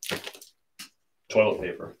 Toilet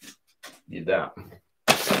paper. Need that.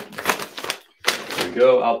 There we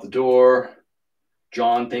go, out the door.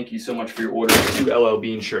 John, thank you so much for your order. 2 LL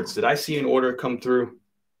Bean shirts. Did I see an order come through?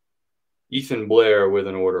 Ethan Blair with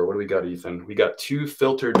an order. What do we got, Ethan? We got 2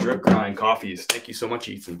 filtered drip grind coffees. Thank you so much,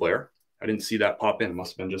 Ethan Blair. I didn't see that pop in. It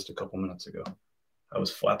must have been just a couple minutes ago. I was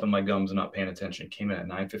flapping my gums and not paying attention. Came in at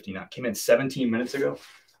 9:59. Came in 17 minutes ago.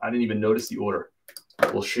 I didn't even notice the order.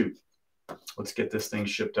 Well, shoot. Let's get this thing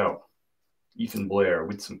shipped out. Ethan Blair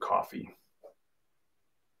with some coffee.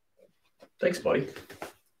 Thanks, buddy.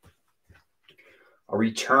 A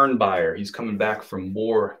return buyer. He's coming back for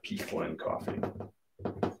more Peak Blend coffee.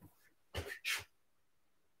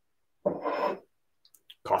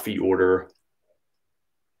 Coffee order.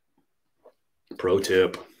 Pro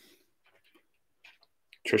tip.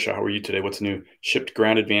 Trisha, how are you today? What's new? Shipped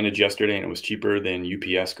Ground Advantage yesterday and it was cheaper than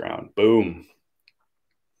UPS Ground. Boom.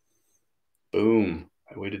 Boom.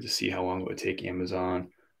 I waited to see how long it would take. Amazon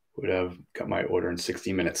would have got my order in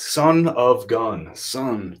 60 minutes. Son of gun.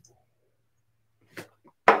 Son.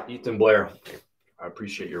 Ethan Blair, I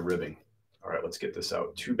appreciate your ribbing. All right, let's get this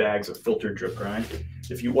out. 2 bags of filtered drip grind.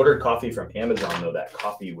 If you ordered coffee from Amazon, though, that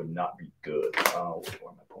coffee would not be good. Oh,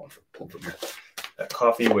 where am I pulling from here? That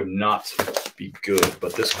coffee would not be good,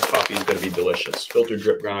 but this coffee is going to be delicious. Filtered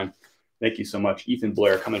drip grind. Thank you so much. Ethan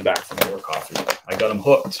Blair coming back for more coffee. I got him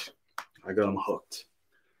hooked. I got him hooked.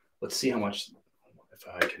 Let's see how much, if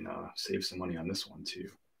I can save some money on this one too.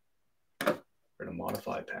 We're going to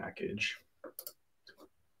modify package.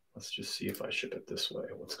 Let's just see if I ship it this way.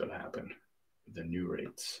 What's going to happen with the new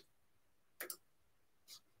rates?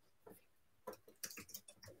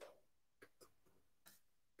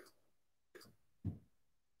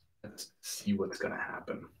 Let's see what's going to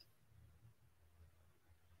happen.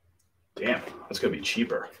 Damn, that's going to be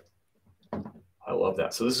cheaper. I love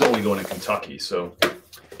that. So this is only going to Kentucky. So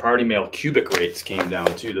priority mail cubic rates came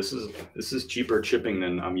down too. This is cheaper shipping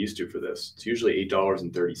than I'm used to for this. It's usually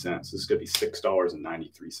 $8.30. This is going to be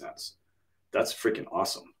 $6.93. That's freaking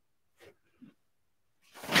awesome.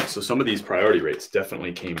 So some of these priority rates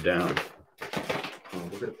definitely came down.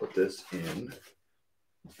 We're going to put this in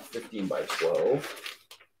 15 by 12.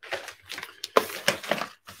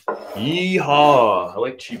 Yeehaw! I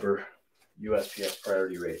like cheaper USPS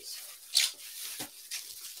priority rates.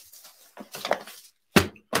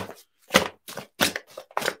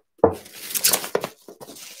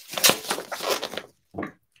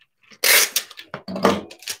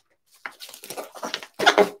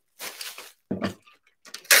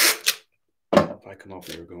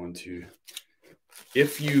 We're going to,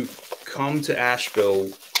 if you come to Asheville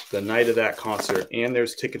the night of that concert and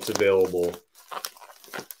there's tickets available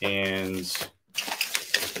and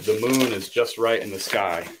the moon is just right in the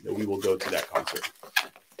sky, that we will go to that concert.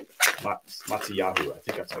 Matsuyahu, I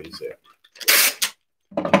think that's how you say it.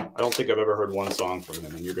 I don't think I've ever heard one song from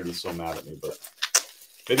him, and you're going to be so mad at me, but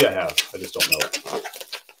maybe I have. I just don't know it.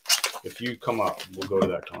 If you come up, we'll go to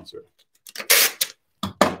that concert.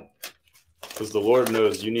 Because the Lord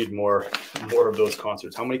knows you need more of those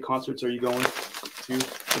concerts. How many concerts are you going to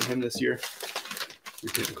from him this year?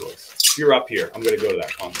 You're getting close. If you're up here, I'm going to go to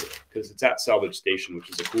that concert because it's at Salvage Station,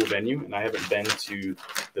 which is a cool venue, and I haven't been to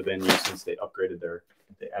the venue since they upgraded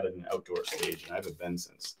they added an outdoor stage, and I haven't been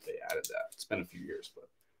since they added that. It's been a few years, but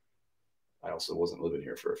I also wasn't living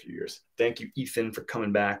here for a few years. Thank you, Ethan, for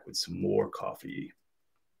coming back with some more coffee.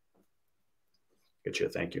 Get you a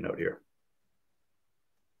thank you note here.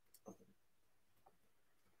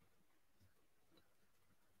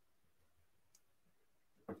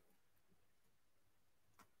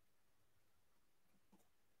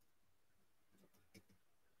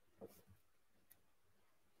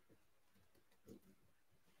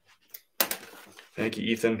 Thank you,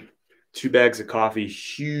 Ethan. 2 bags of coffee,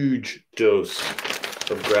 huge dose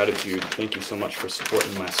of gratitude. Thank you so much for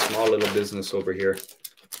supporting my small little business over here.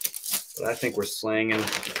 But I think we're slanging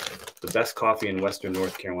the best coffee in Western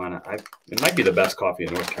North Carolina. It might be the best coffee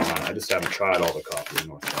in North Carolina. I just haven't tried all the coffee in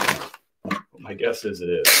North Carolina. But my guess is it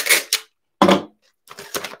is.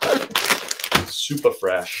 Super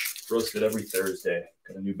fresh roasted every Thursday.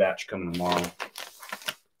 Got a new batch coming tomorrow.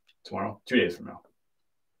 2 days from now.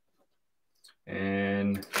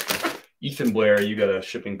 And Ethan Blair, you got a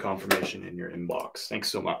shipping confirmation in your inbox. Thanks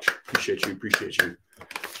so much. Appreciate you. Appreciate you.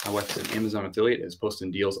 My wife's an Amazon affiliate, is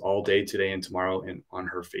posting deals all day today and tomorrow and on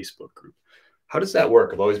her Facebook group. How does that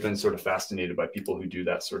work? I've always been sort of fascinated by people who do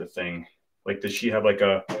that sort of thing. Like, does she have like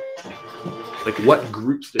what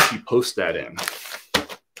groups does she post that in?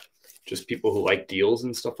 Just people who like deals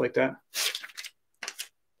and stuff like that?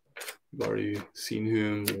 We've already seen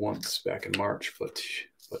him once back in March, but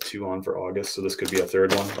 2 on for August. So this could be a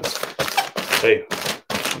third one. Hey,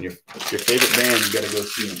 when your favorite band, you got to go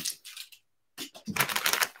see them.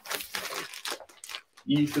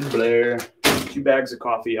 Ethan Blair, 2 bags of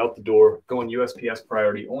coffee out the door, going USPS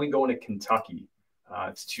priority, only going to Kentucky.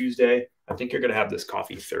 It's Tuesday. I think you're going to have this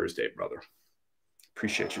coffee Thursday, brother.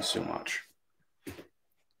 Appreciate you so much.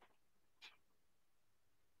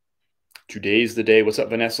 Today's the day. What's up,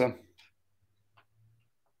 Vanessa?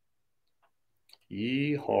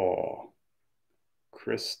 Yeehaw.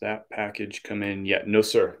 Chris, that package come in yet? No,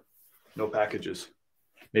 sir. No packages.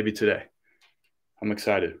 Maybe today. I'm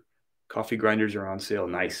excited. Coffee grinders are on sale.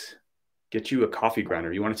 Nice. Get you a coffee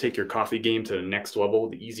grinder. You want to take your coffee game to the next level?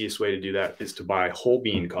 The easiest way to do that is to buy whole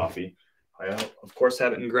bean coffee. I, of course,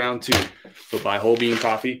 have it in ground too, but buy whole bean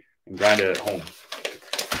coffee and grind it at home.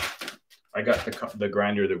 I got the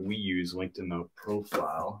grinder that we use linked in the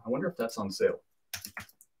profile. I wonder if that's on sale.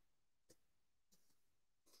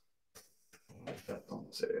 If that's on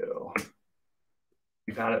sale.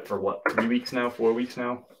 We've had it for what, 3 weeks now, 4 weeks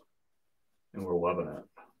now? And we're loving it.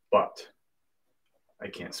 But I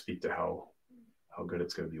can't speak to how good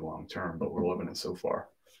it's going to be long term, but we're loving it so far.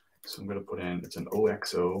 So I'm going to put in, it's an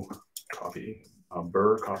OXO coffee, a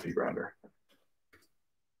Burr coffee grinder.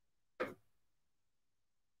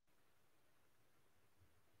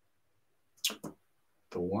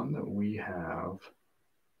 The one that we have,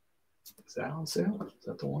 is that on sale? Is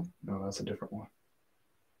that the one? No, that's a different one.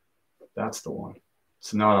 That's the one.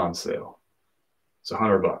 It's not on sale. It's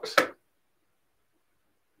 $100.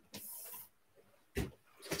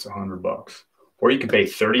 It's $100. Or you can pay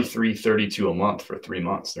 $33.32 a month for 3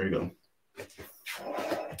 months. There you go.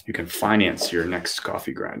 You can finance your next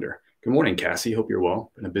coffee grinder. Good morning, Cassie. Hope you're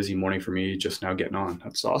well. Been a busy morning for me, just now getting on.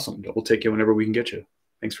 That's awesome. We'll take you whenever we can get you.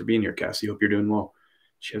 Thanks for being here, Cassie. Hope you're doing well.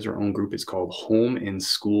 She has her own group. It's called Home and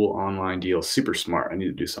School Online Deals. Super smart. I need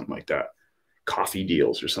to do something like that. Coffee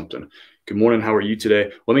deals or something. Good morning. How are you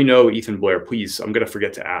today? Let me know, Ethan Blair, please. I'm going to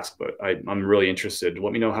forget to ask, but I'm really interested.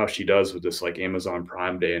 Let me know how she does with this like Amazon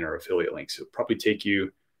Prime Day and her affiliate links. It'll probably take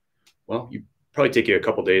you, well, a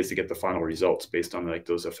couple days to get the final results based on like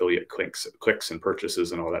those affiliate clicks and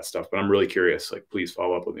purchases and all that stuff. But I'm really curious. Like, please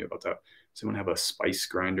follow up with me about that. Does anyone have a spice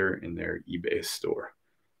grinder in their eBay store?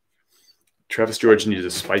 Travis George needs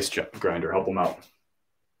a spice grinder. Help him out.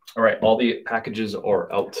 All right, all the packages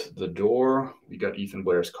are out the door. We got Ethan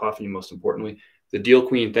Blair's coffee, most importantly. The Deal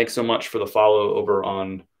Queen, thanks so much for the follow over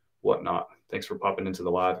on Whatnot. Thanks for popping into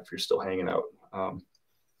the live if you're still hanging out.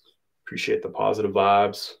 Appreciate the positive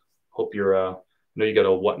vibes. Hope you're, I know you got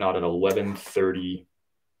a Whatnot at 11:30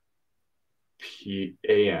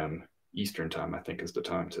 a.m. Eastern time, I think is the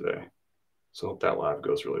time today. So hope that live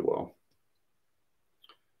goes really well.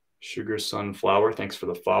 Sugar Sunflower, thanks for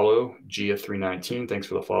the follow. Gia319, thanks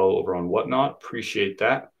for the follow over on Whatnot. Appreciate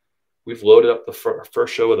that. We've loaded up the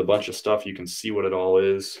first show with a bunch of stuff. You can see what it all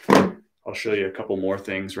is. I'll show you a couple more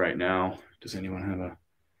things right now. Does anyone have a?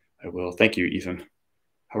 I will. Thank you, Ethan.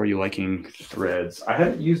 How are you liking Threads? I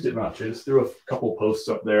haven't used it much. I just threw a couple posts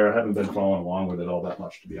up there. I haven't been following along with it all that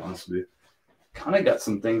much, to be honest with you. Kind of got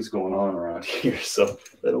some things going on around here, so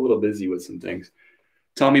been a little busy with some things.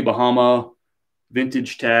 Tommy Bahama.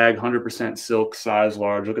 Vintage tag, 100% silk, size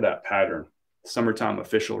large. Look at that pattern. Summertime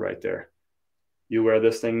official right there. You wear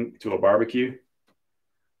this thing to a barbecue.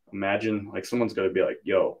 Imagine like someone's going to be like,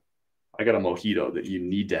 yo, I got a mojito that you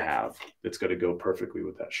need to have that's going to go perfectly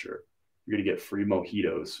with that shirt. You're going to get free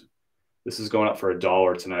mojitos. This is going up for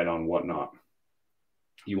 $1 tonight on Whatnot.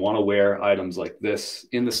 You want to wear items like this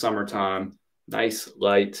in the summertime. Nice,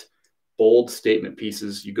 light, bold statement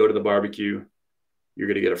pieces. You go to the barbecue. You're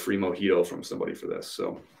going to get a free mojito from somebody for this.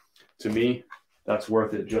 So to me, that's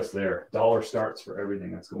worth it just there. $1 starts for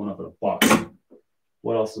everything. That's going up at $1.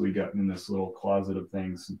 What else do we got in this little closet of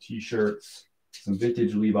things? Some t-shirts, some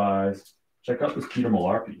vintage Levi's. Check out this Peter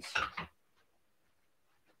Millar piece.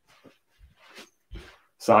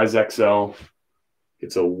 Size XL.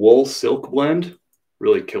 It's a wool silk blend.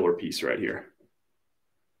 Really killer piece right here.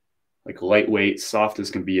 Like lightweight, soft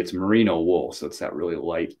as can be. It's merino wool. So it's that really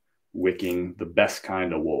light wicking, the best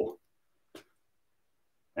kind of wool.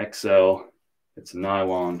 XL. It's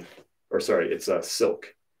nylon, or sorry, it's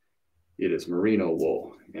silk. It is merino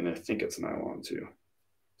wool, and I think it's nylon too.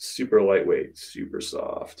 Super lightweight, super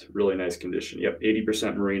soft, really nice condition. Yep,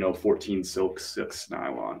 80% merino, 14 silk, 6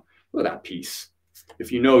 nylon. Look at that piece.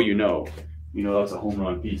 If you know, you know. You know that's a home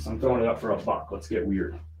run piece. I'm throwing it up for $1. Let's get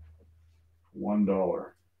weird. $1.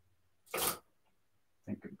 I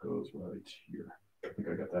think it goes right here. I think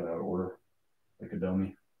I got that out of order. Like a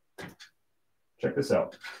dummy. Check this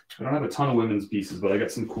out. I don't have a ton of women's pieces, but I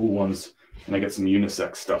got some cool ones, and I got some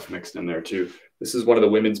unisex stuff mixed in there too. This is one of the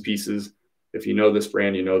women's pieces. If you know this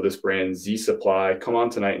brand, you know this brand. Z Supply. Come on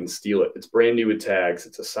tonight and steal it. It's brand new with tags.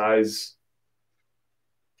 It's a size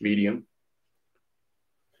medium.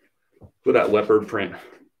 Look at that leopard print.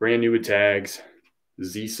 Brand new with tags.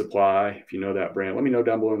 Z Supply. If you know that brand, let me know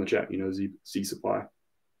down below in the chat. You know Z Supply.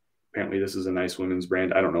 Apparently this is a nice women's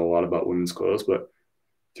brand. I don't know a lot about women's clothes, but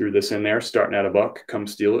threw this in there, starting at $1. Come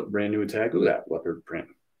steal it. Brand new with tag. Look at that leopard print.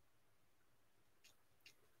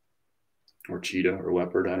 Or cheetah or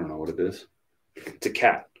leopard. I don't know what it is. It's a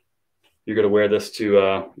cat. You're going to wear this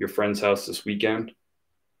to your friend's house this weekend.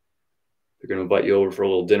 They're going to invite you over for a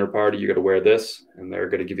little dinner party. You're going to wear this, and they're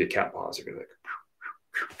going to give you a cat paws. They're going to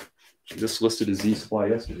like, she just listed a Z Supply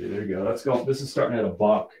yesterday. There you go. Let's go. This is starting at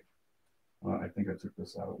 $1. I think I took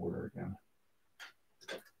this out of order again.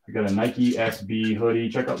 I got a Nike SB hoodie.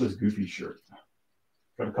 Check out this Goofy shirt.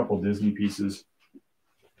 Got a couple Disney pieces.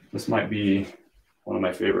 This might be one of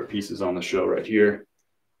my favorite pieces on the show right here.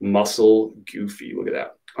 Muscle Goofy. Look at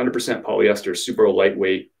that. 100% polyester, super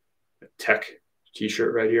lightweight tech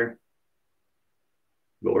t-shirt right here.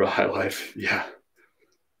 Miller High Life. Yeah.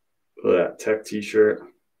 Look at that tech t-shirt.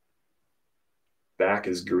 Back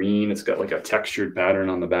is green. It's got like a textured pattern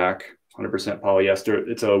on the back. 100% polyester.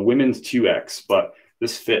 It's a women's 2X, but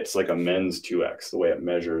this fits like a men's 2X, the way it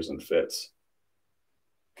measures and fits.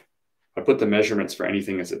 I put the measurements for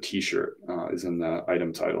anything as a t-shirt is in the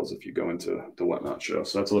item titles if you go into the Whatnot show.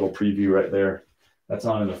 So that's a little preview right there. That's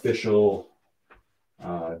on an official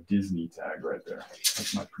Disney tag right there.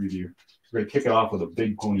 That's my preview. We're going to kick it off with a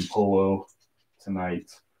Big Pony Polo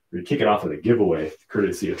tonight. We're going to kick it off with a giveaway,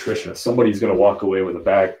 courtesy of Trisha. Somebody's going to walk away with a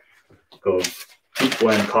bag of Peak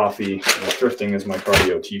Blend coffee. Thrifting is my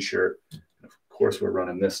cardio t-shirt. Of course, we're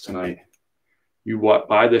running this tonight. You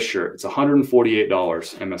buy this shirt. It's $148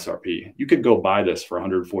 MSRP. You could go buy this for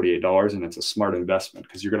 $148, and it's a smart investment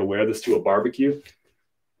because you're going to wear this to a barbecue,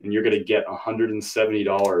 and you're going to get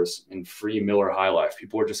 $170 in free Miller High Life.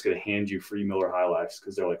 People are just going to hand you free Miller High Lifes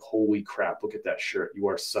because they're like, holy crap, look at that shirt. You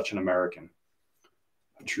are such an American,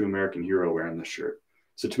 a true American hero wearing this shirt.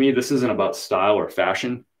 So to me, this isn't about style or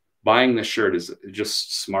fashion. Buying this shirt is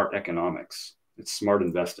just smart economics. It's smart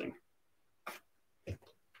investing.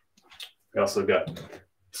 We also got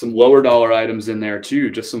some lower dollar items in there too,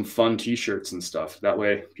 just some fun t-shirts and stuff. That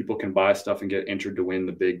way people can buy stuff and get entered to win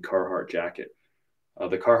the big Carhartt jacket.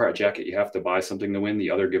 The Carhartt jacket, you have to buy something to win.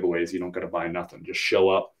 The other giveaways, you don't got to buy nothing. Just show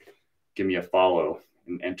up, give me a follow,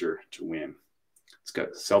 and enter to win. It's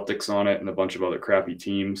got Celtics on it and a bunch of other crappy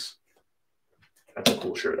teams. That's a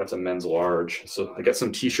cool shirt. That's a men's large. So I got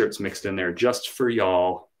some t-shirts mixed in there just for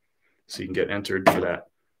y'all so you can get entered for that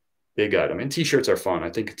big item. And t-shirts are fun. I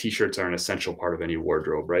think t-shirts are an essential part of any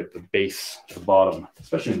wardrobe, right? The base, the bottom,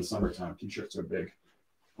 especially in the summertime, t-shirts are big.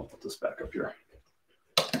 I'll put this back up here.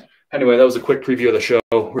 Anyway, that was a quick preview of the show.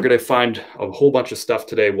 We're going to find a whole bunch of stuff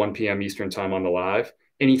today, 1 p.m. Eastern time on the live.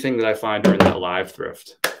 Anything that I find during that live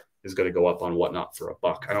thrift is going to go up on Whatnot for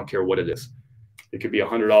 $1. I don't care what it is. It could be a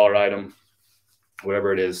 $100 item,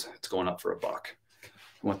 whatever it is, it's going up for $1. I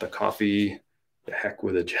want the coffee, the heck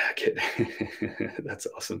with a jacket. That's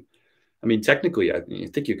awesome. I mean, technically, I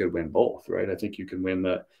think you could win both, right? I think you can win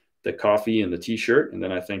the coffee and the t-shirt, and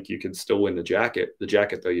then I think you can still win the jacket. The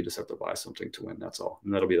jacket, though, you just have to buy something to win. That's all.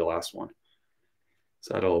 And that'll be the last one. Is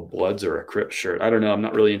that a Bloods or a Crips shirt? I don't know. I'm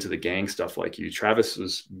not really into the gang stuff like you. Travis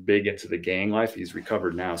was big into the gang life. He's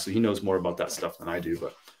recovered now, so he knows more about that stuff than I do,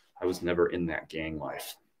 but I was never in that gang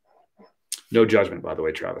life. No judgment, by the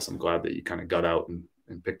way, Travis. I'm glad that you kind of got out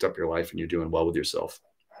and picked up your life and you're doing well with yourself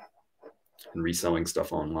and reselling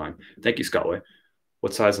stuff online. Thank you, Scotway.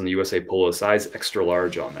 What size on the USA Polo? Size extra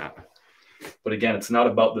large on that. But again, it's not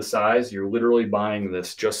about the size. You're literally buying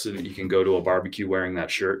this just so that you can go to a barbecue wearing that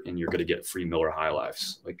shirt and you're going to get free Miller High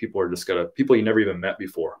Lifes. Like people you never even met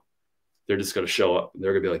before. They're just going to show up.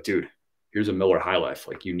 They're going to be like, dude, here's a Miller High Life.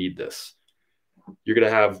 Like you need this. You're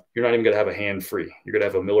not even going to have a hand free. You're going to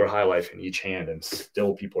have a Miller High Life in each hand, and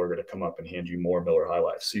still people are going to come up and hand you more Miller High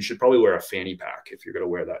Life. So you should probably wear a fanny pack if you're going to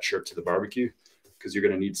wear that shirt to the barbecue, because you're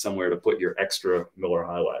going to need somewhere to put your extra Miller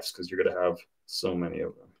High Lifes because you're going to have so many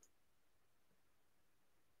of them.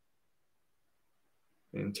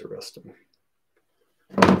 Interesting.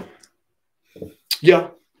 Yeah.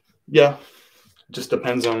 Yeah. Just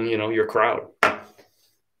depends on, you know, your crowd.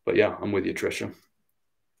 But yeah, I'm with you, Trisha.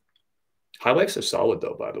 High lifes are solid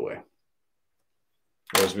though, by the way.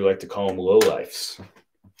 Or as we like to call them, low lifes.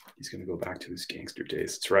 He's going to go back to his gangster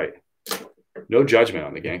days. That's right. No judgment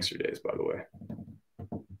on the gangster days, by the way.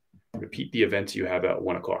 Repeat the event you have at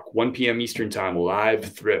 1 o'clock. 1 p.m. Eastern time, live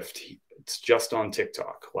thrift. It's just on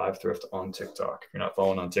TikTok. Live thrift on TikTok. If you're not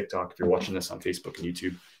following on TikTok, if you're watching this on Facebook and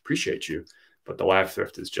YouTube, appreciate you. But the live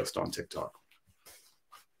thrift is just on TikTok.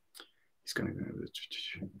 He's going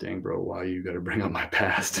to, dang, bro, why you got to bring up my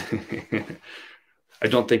past? I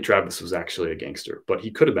don't think Travis was actually a gangster, but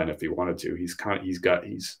he could have been if he wanted to. He's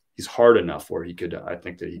hard enough where he could, I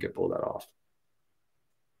think that he could pull that off.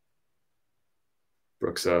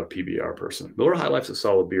 Brooks, a PBR person. Miller High Life's a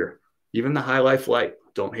solid beer. Even the High Life Light.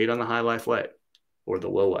 Don't hate on the High Life Light, or the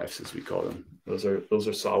Low Lifes as we call them. Those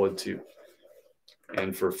are solid too.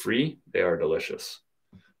 And for free, they are delicious.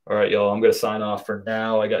 All right, y'all. I'm gonna sign off for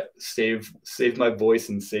now. I got save my voice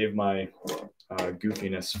and save my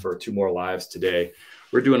goofiness for 2 more lives today.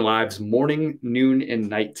 We're doing lives morning, noon, and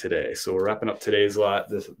night today. So we're wrapping up today's live.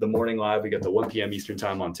 The morning live, we got the 1 p.m. Eastern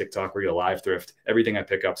time on TikTok. We're going to live thrift. Everything I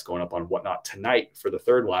pick up is going up on Whatnot tonight for the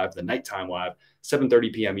 3rd live, the nighttime live,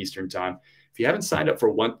 7:30 p.m. Eastern time. If you haven't signed up for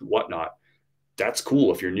Whatnot, that's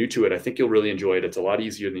cool. If you're new to it, I think you'll really enjoy it. It's a lot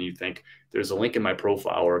easier than you think. There's a link in my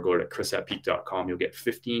profile, or go to chris@peak.com. You'll get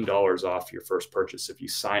 $15 off your first purchase if you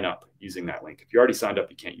sign up using that link. If you already signed up,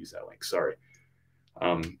 you can't use that link. Sorry.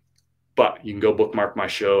 But you can go bookmark my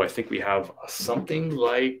show. I think we have something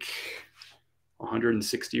like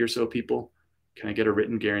 160 or so people. Can I get a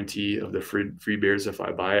written guarantee of the free beers if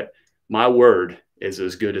I buy it? My word is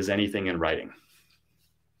as good as anything in writing.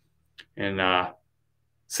 And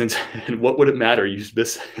and what would it matter?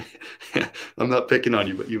 I'm not picking on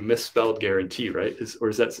you, but you misspelled guarantee, right? Is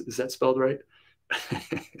that spelled right?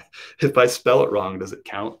 If I spell it wrong, does it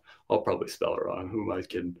count? I'll probably spell it wrong. Who am I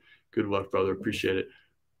kidding? Good luck, brother. Appreciate it.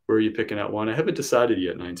 Where are you picking at one? I haven't decided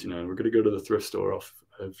yet, 99. We're going to go to the thrift store.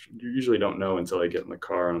 You usually don't know until I get in the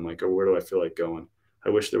car and I'm like, oh, where do I feel like going? I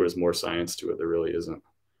wish there was more science to it. There really isn't.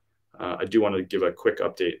 I do want to give a quick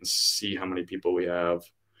update and see how many people we have.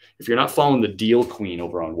 If you're not following the Deal Queen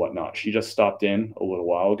over on Whatnot, she just stopped in a little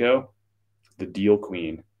while ago. The Deal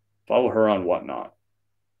Queen. Follow her on Whatnot.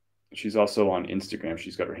 She's also on Instagram.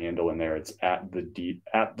 She's got her handle in there. It's at the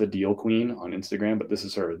Deal Queen on Instagram, but this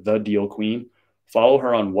is her, The Deal Queen. Follow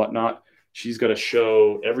her on Whatnot. She's got a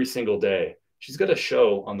show every single day. She's got a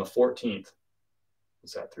show on the 14th.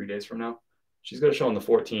 What's that, 3 days from now? She's got a show on the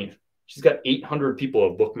 14th. She's got 800 people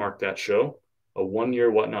have bookmarked that show, a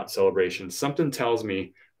 1-year Whatnot celebration. Something tells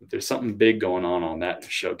me that there's something big going on that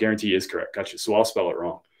show. Guarantee is correct. Gotcha. So I'll spell it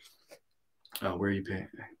wrong. Where are you paying?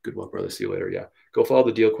 Good luck, brother. See you later. Yeah. Go follow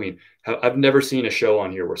the Deal Queen. I've never seen a show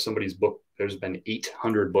on here where somebody's booked. There's been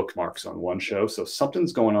 800 bookmarks on one show. So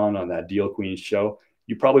something's going on that Deal Queen show.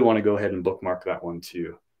 You probably want to go ahead and bookmark that one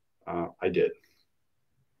too. I did.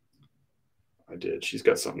 She's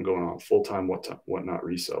got something going on. Full-time Whatnot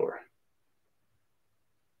reseller.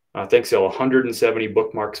 Thanks, y'all. 170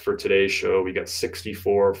 bookmarks for today's show. We got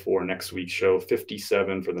 64 for next week's show,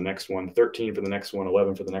 57 for the next one, 13 for the next one,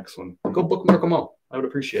 11 for the next one. Go bookmark them all. I would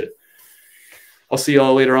appreciate it. I'll see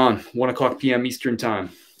y'all later on, 1 o'clock p.m. Eastern time.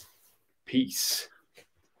 Peace.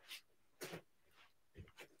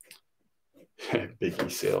 Big E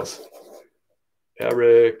sales.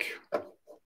 Eric.